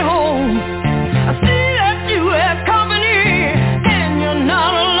at home. I see that you have company and you're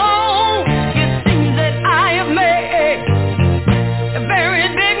not alone. It seems that I have made very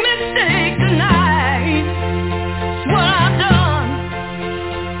big mistake tonight. It's what I've done.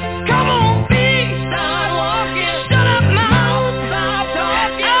 Come on, feet, start walking. Shut up, mouth, stop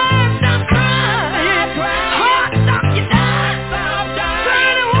talking. Stop crying. Heart, stop your dying. Try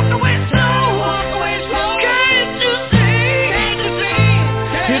to walk away slow. Can't you see?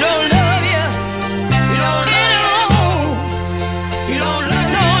 You don't love you. You don't love you no more. You don't love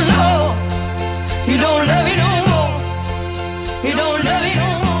no, no. You don't love you no more. You don't love you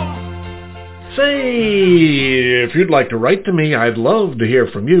no more. Say, if you'd like to write to me, I'd love to hear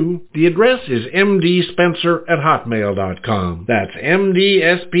from you. The address is mdspencer@hotmail.com. That's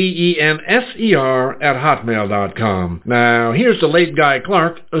mdspencer@hotmail.com. Now, here's the late Guy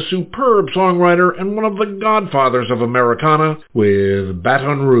Clark, a superb songwriter and one of the godfathers of Americana, with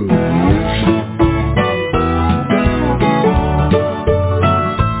Baton Rouge.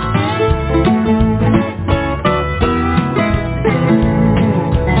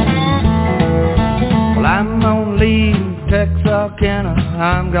 Americana,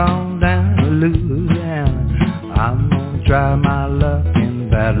 I'm gone down to Louisiana. I'm gonna try my luck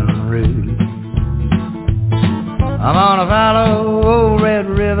in Baton Rouge. I'm gonna follow old Red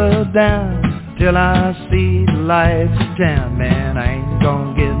River down till I see the lights of town. Man, I ain't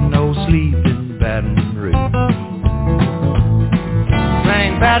gonna get no sleep in Baton Rouge.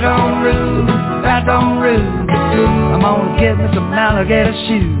 Sing Baton Rouge, Baton Rouge, I'm gonna get me some alligator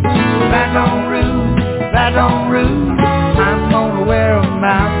shoes. Baton Rouge, Baton Rouge, I'm gonna wear 'em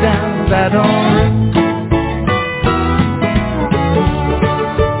out down Baton Rouge.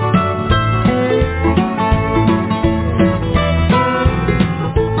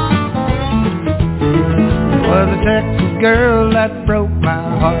 Was a Texas girl that broke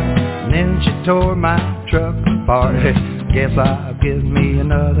my heart, and then she tore my truck apart. Guess I'll give me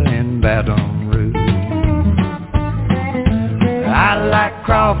another in Baton Rouge. I like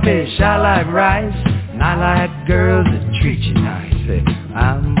crawfish, I like rice, and I like girls that treat you nice.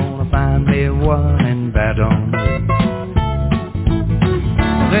 I'm gonna find me one in Baton Rouge.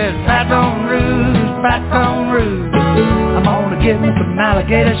 There's Baton Rouge, Baton Rouge, I'm gonna get me some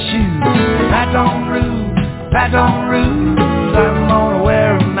alligator shoes. Baton Rouge, Baton Rouge, I'm gonna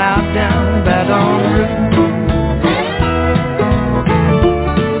wear 'em out down Baton Rouge.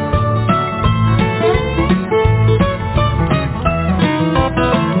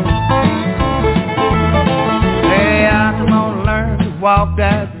 Hey, I'm gonna learn to walk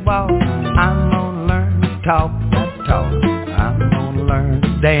that walk, I'm gonna learn to talk that talk, I'm gonna learn to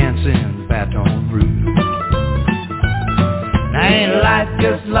dance in Baton Rouge. Ain't life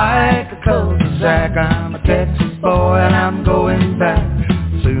just like a cul-de-sac? I'm a Texas boy and I'm going back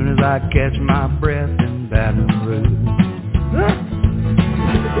as soon as I catch my breath in Baton Rouge.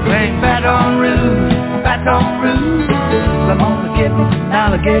 Sing Baton Rouge, Baton Rouge, I'm gonna get me some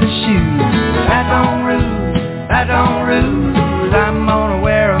alligator shoes. Baton Rouge, Baton Rouge, I'm gonna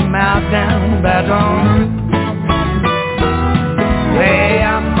wear 'em out down Baton Rouge. Hey,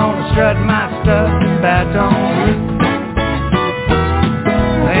 I'm gonna strut my stuff in Baton Rouge.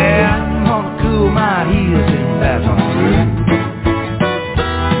 I'm gonna cool my heels in Baton Rouge.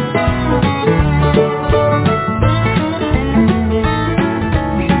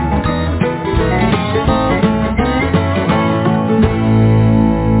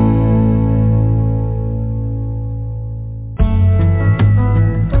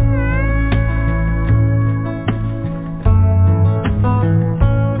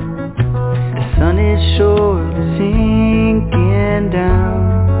 The sun is surely sinking down,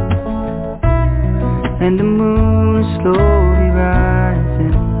 and the moon is slowly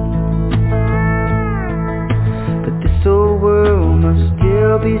rising, but this old world must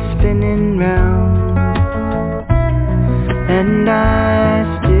still be spinning round, and I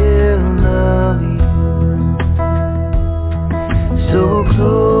still love you. So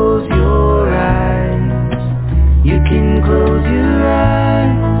close your eyes, you can close your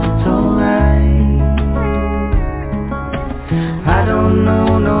eyes, it's alright. I don't know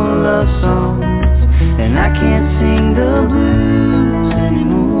no love song, and I can't sing the blues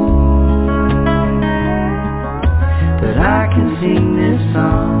anymore, but I can sing this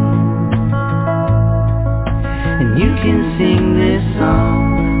song, and you can sing this song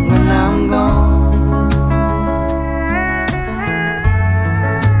when I'm gone.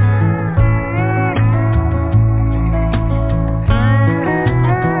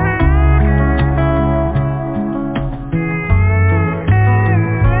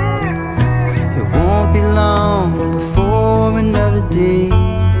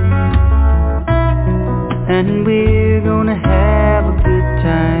 And we're gonna have a good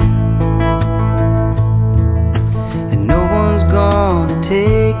time, and no one's gonna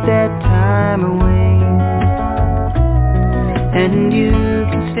take that time away, and you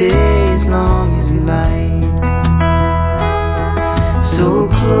can stay as long as you like. So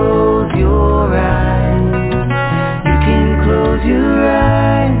close your eyes, you can close your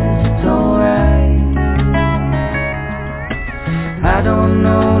eyes, it's alright. I don't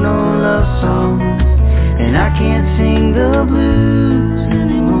know no love songs, and I can't sing the blues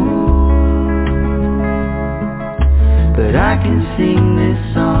anymore, but I can sing this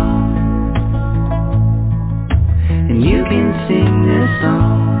song, and you can sing this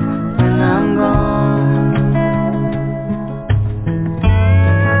song when I'm gone.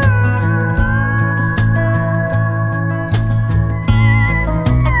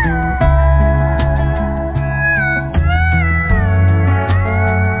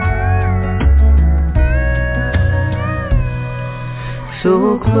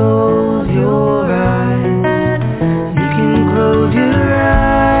 So close your eyes, you can close your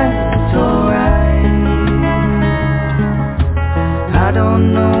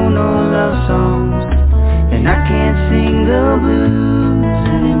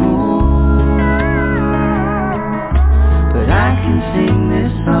sing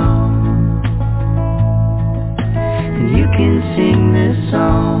this song, and you can sing this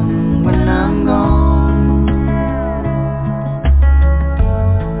song when I'm gone.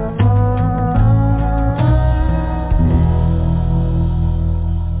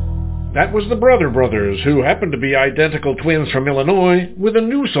 That was the Brother Brothers, who happen to be identical twins from Illinois, with a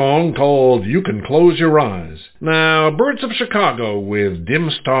new song called You Can Close Your Eyes. Now, Birds of Chicago with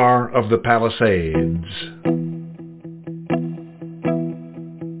Dim Star of the Palisades.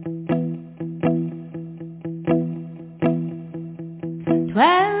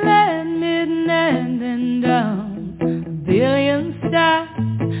 Twilight, midnight, and dawn, a billion stars,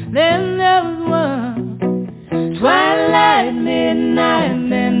 then there was one. Twilight, midnight,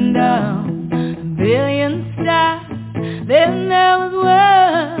 and dawn, a billion stars, then there was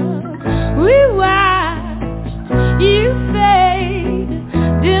one. We watched you fade,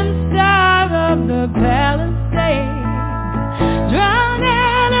 dim stars of the Palisades, drowned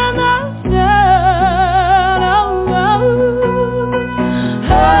out in the sun. Oh, oh.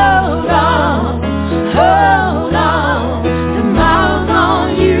 Hold on, tomorrow's on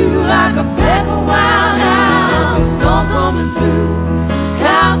you like a breath of wild hound. Storm coming through,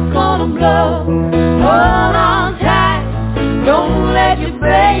 clouds gonna blow. Hold on tight, don't let your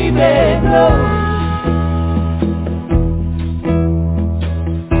baby go.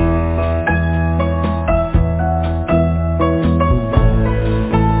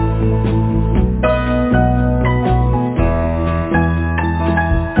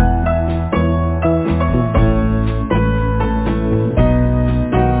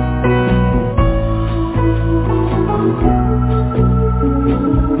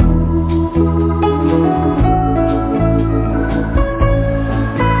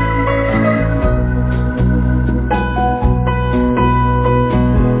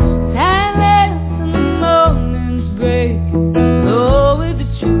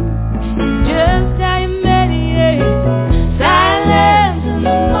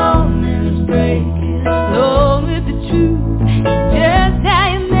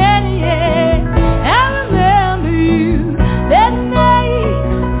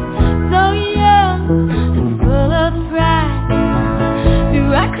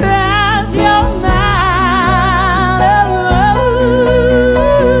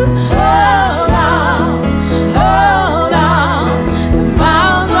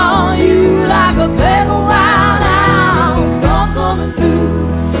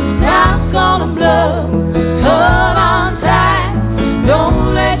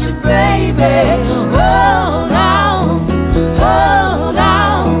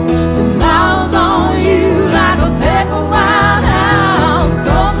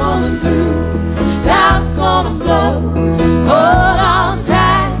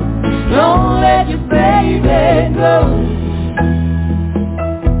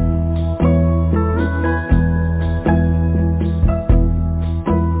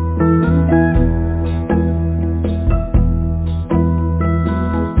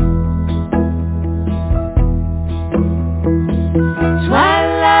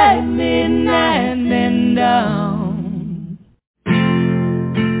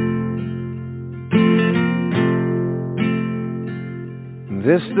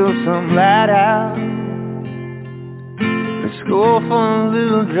 There's still some light out. Let's go for a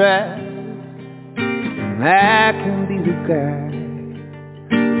little drive, and I can be the guy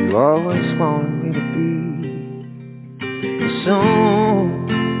you always wanted me to be. Soon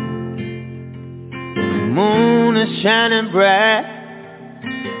the moon is shining bright.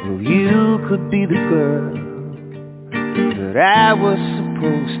 Well, you could be the girl that I was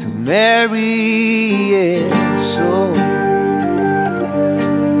supposed to marry, yeah. So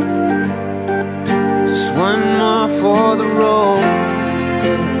one more for the road,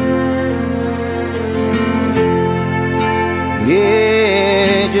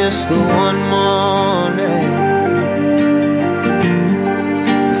 yeah, just one more night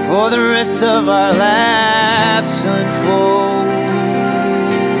before the rest of our lives unfold.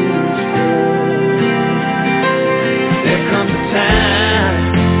 There comes a time,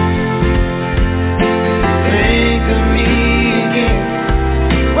 think of me again.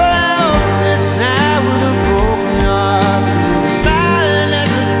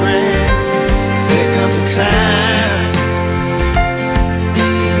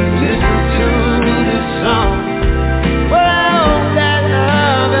 Song. Well, that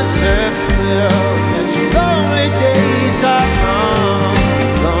love is perfect.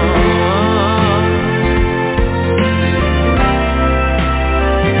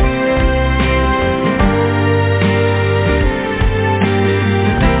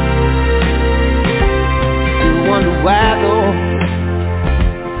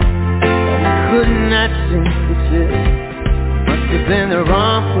 night seems to fit. Must have been the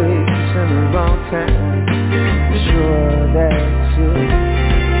wrong place and the wrong time. I'm sure that's it.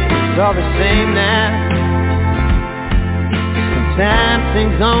 It's all the same now. Sometimes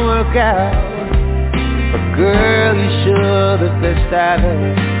things don't work out. But girl, you sure the best I've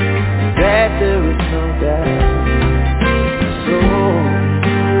had. That there is no doubt. So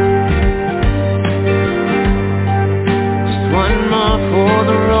just one more for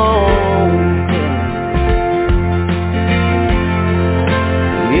the road.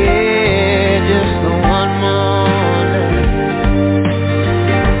 Yeah, just one more night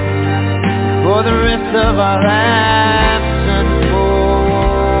for the rest of our lives unfold.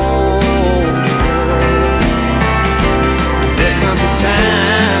 There comes a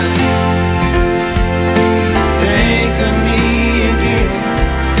time. Think of me again.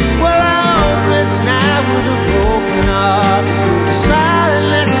 Well, I hope this night with a broken heart, smiling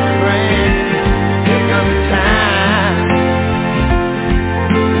like a friend. There comes a time.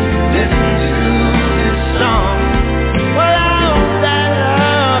 Listen to this song. Well, I hope that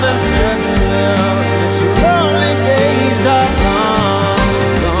love is nothing else. These lonely days are gone,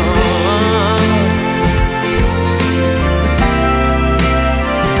 gone.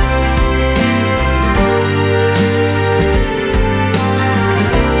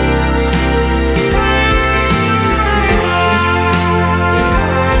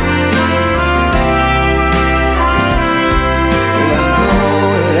 Well, I know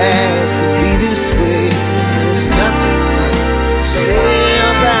it has to be this way. There's nothing to say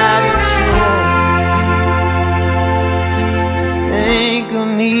about it, sure. Think of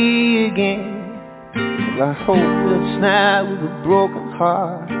me again. Well, I hope it's not with a broken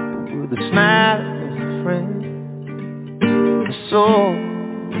heart, but with a smile as a friend. So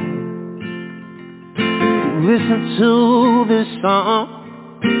listen to this song.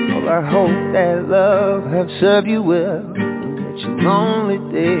 Well, I hope that love have served you well, and that your lonely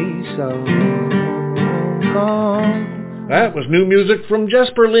days are gone. That was new music from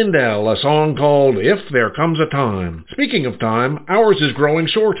Jesper Lindell, a song called If There Comes a Time. Speaking of time, ours is growing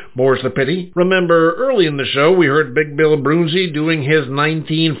short, more's the pity. Remember, early in the show we heard Big Bill Broonzy doing his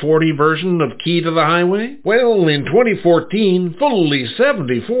 1940 version of Key to the Highway? Well, in 2014, fully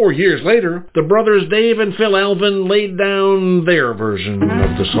 74 years later, the brothers Dave and Phil Alvin laid down their version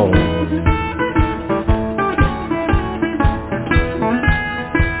of the song.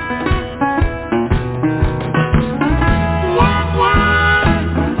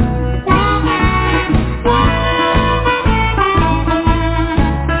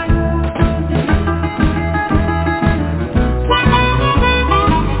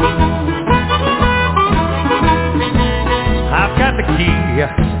 I've got the key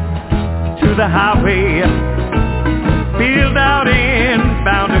to the highway, field out and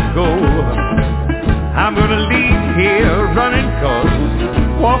bound to go. I'm gonna leave here running,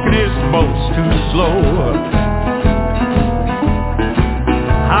 'cause walking is most too slow.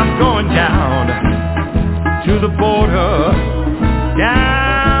 I'm going down to the border,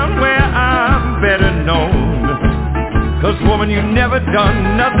 down where I'm better known. 'Cause woman, you never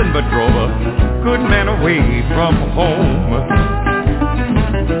done nothing but drove a good man away from home.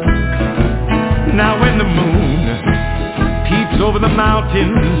 Now when the moon peeps over the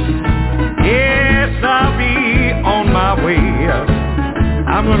mountains, yes, I'll be on my way.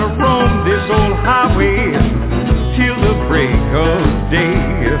 I'm gonna roam this old highway till the break of day.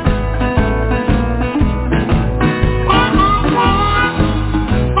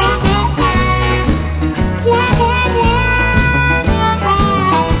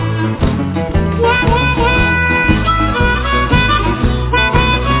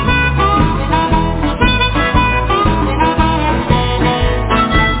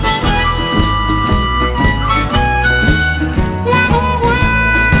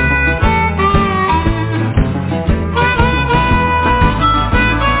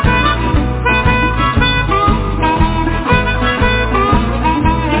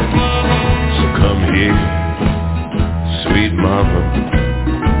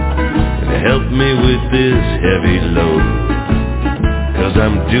 This heavy load, 'cause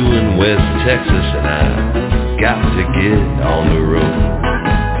I'm doing West Texas and I got to get on the road.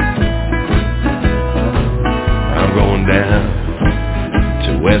 I'm going down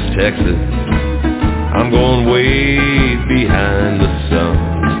to West Texas, I'm going way behind the sun,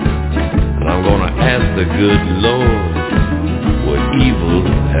 and I'm gonna ask the good Lord, what evil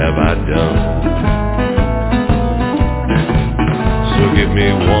have I done? So give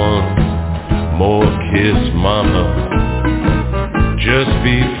me one more kiss, mama, just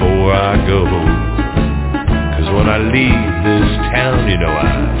before I go. 'Cause when I leave this town, you know I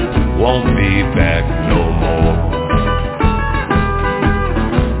won't be back no more.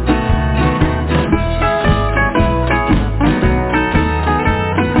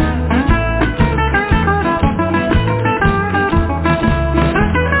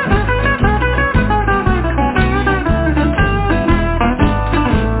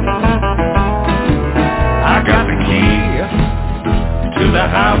 The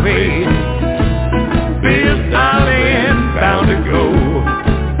highway, biz darling, bound to go.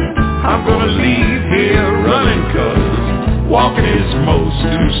 I'm gonna leave here running, 'cause walking is most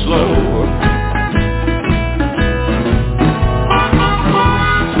too slow.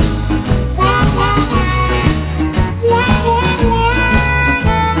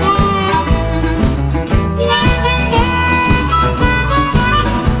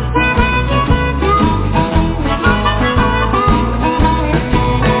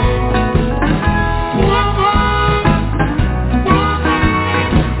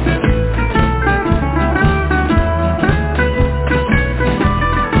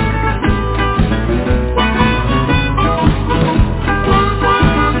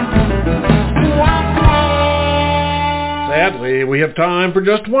 We have time for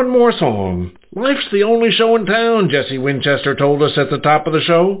just one more song. Life's the only show in town, Jesse Winchester told us at the top of the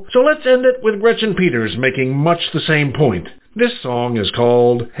show. So let's end it with Gretchen Peters making much the same point. This song is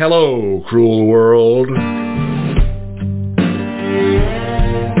called Hello, Cruel World.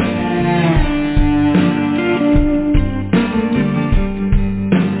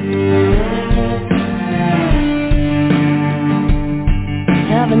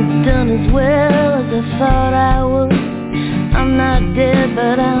 Haven't done as well as I thought I would. I'm not dead,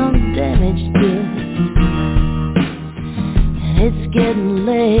 but I'm damaged good. And it's getting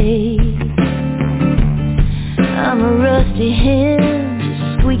late. I'm a rusty hinge,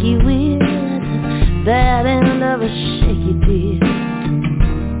 a squeaky wheel at the bad end of a shaky deal.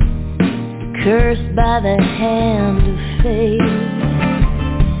 Cursed by the hand of fate.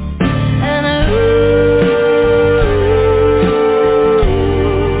 And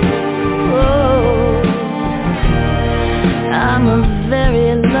I'm a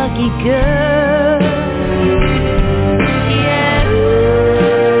very lucky girl. Yeah.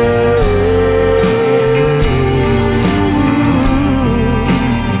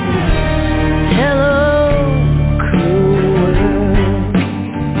 Hello, cruel world.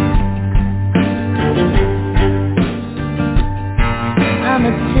 I'm a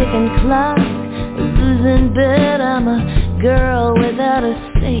ticking clock, a losing bet. I'm a girl without a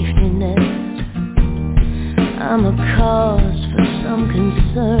safety net. I'm a cause for some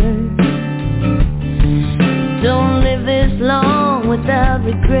concern. Don't live this long without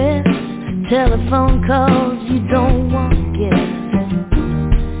regrets. Telephone calls you don't want to get.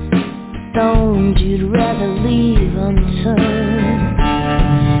 Stones you'd rather leave unturned.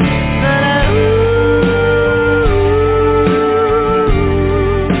 But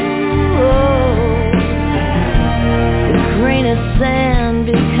the grain of sand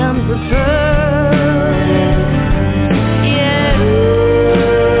becomes the pearl.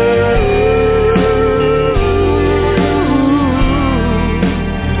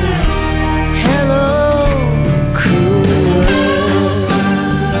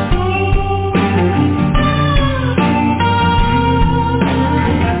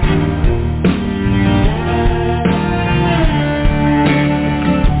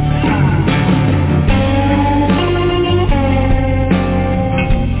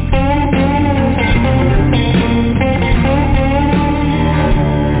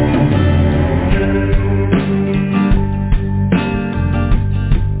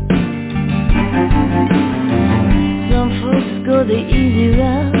 The easy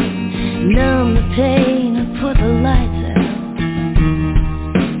route, numb the pain and put the lights out.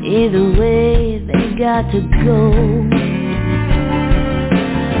 Either way, they got to go.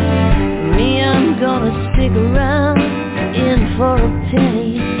 Me, I'm gonna stick around, in for a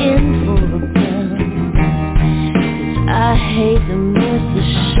penny, in for a pound. 'Cause I hate to miss the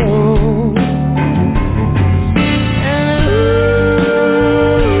show.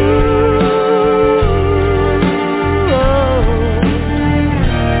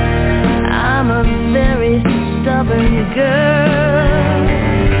 Girl,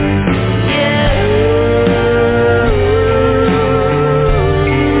 yeah.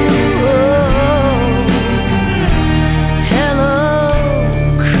 Hello,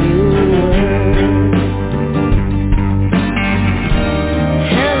 cruel world.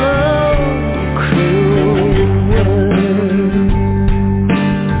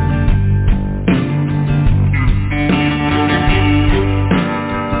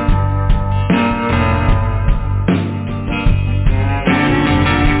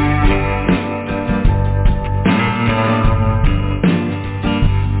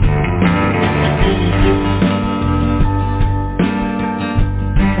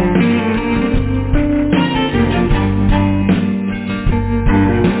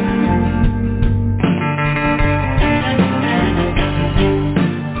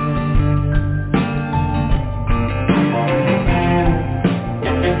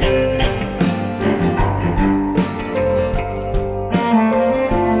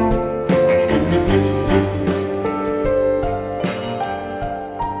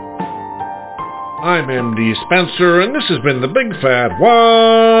 I'm MD Spencer, and this has been the Big Fat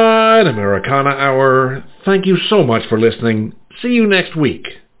White Americana Hour. Thank you so much for listening. See you next week.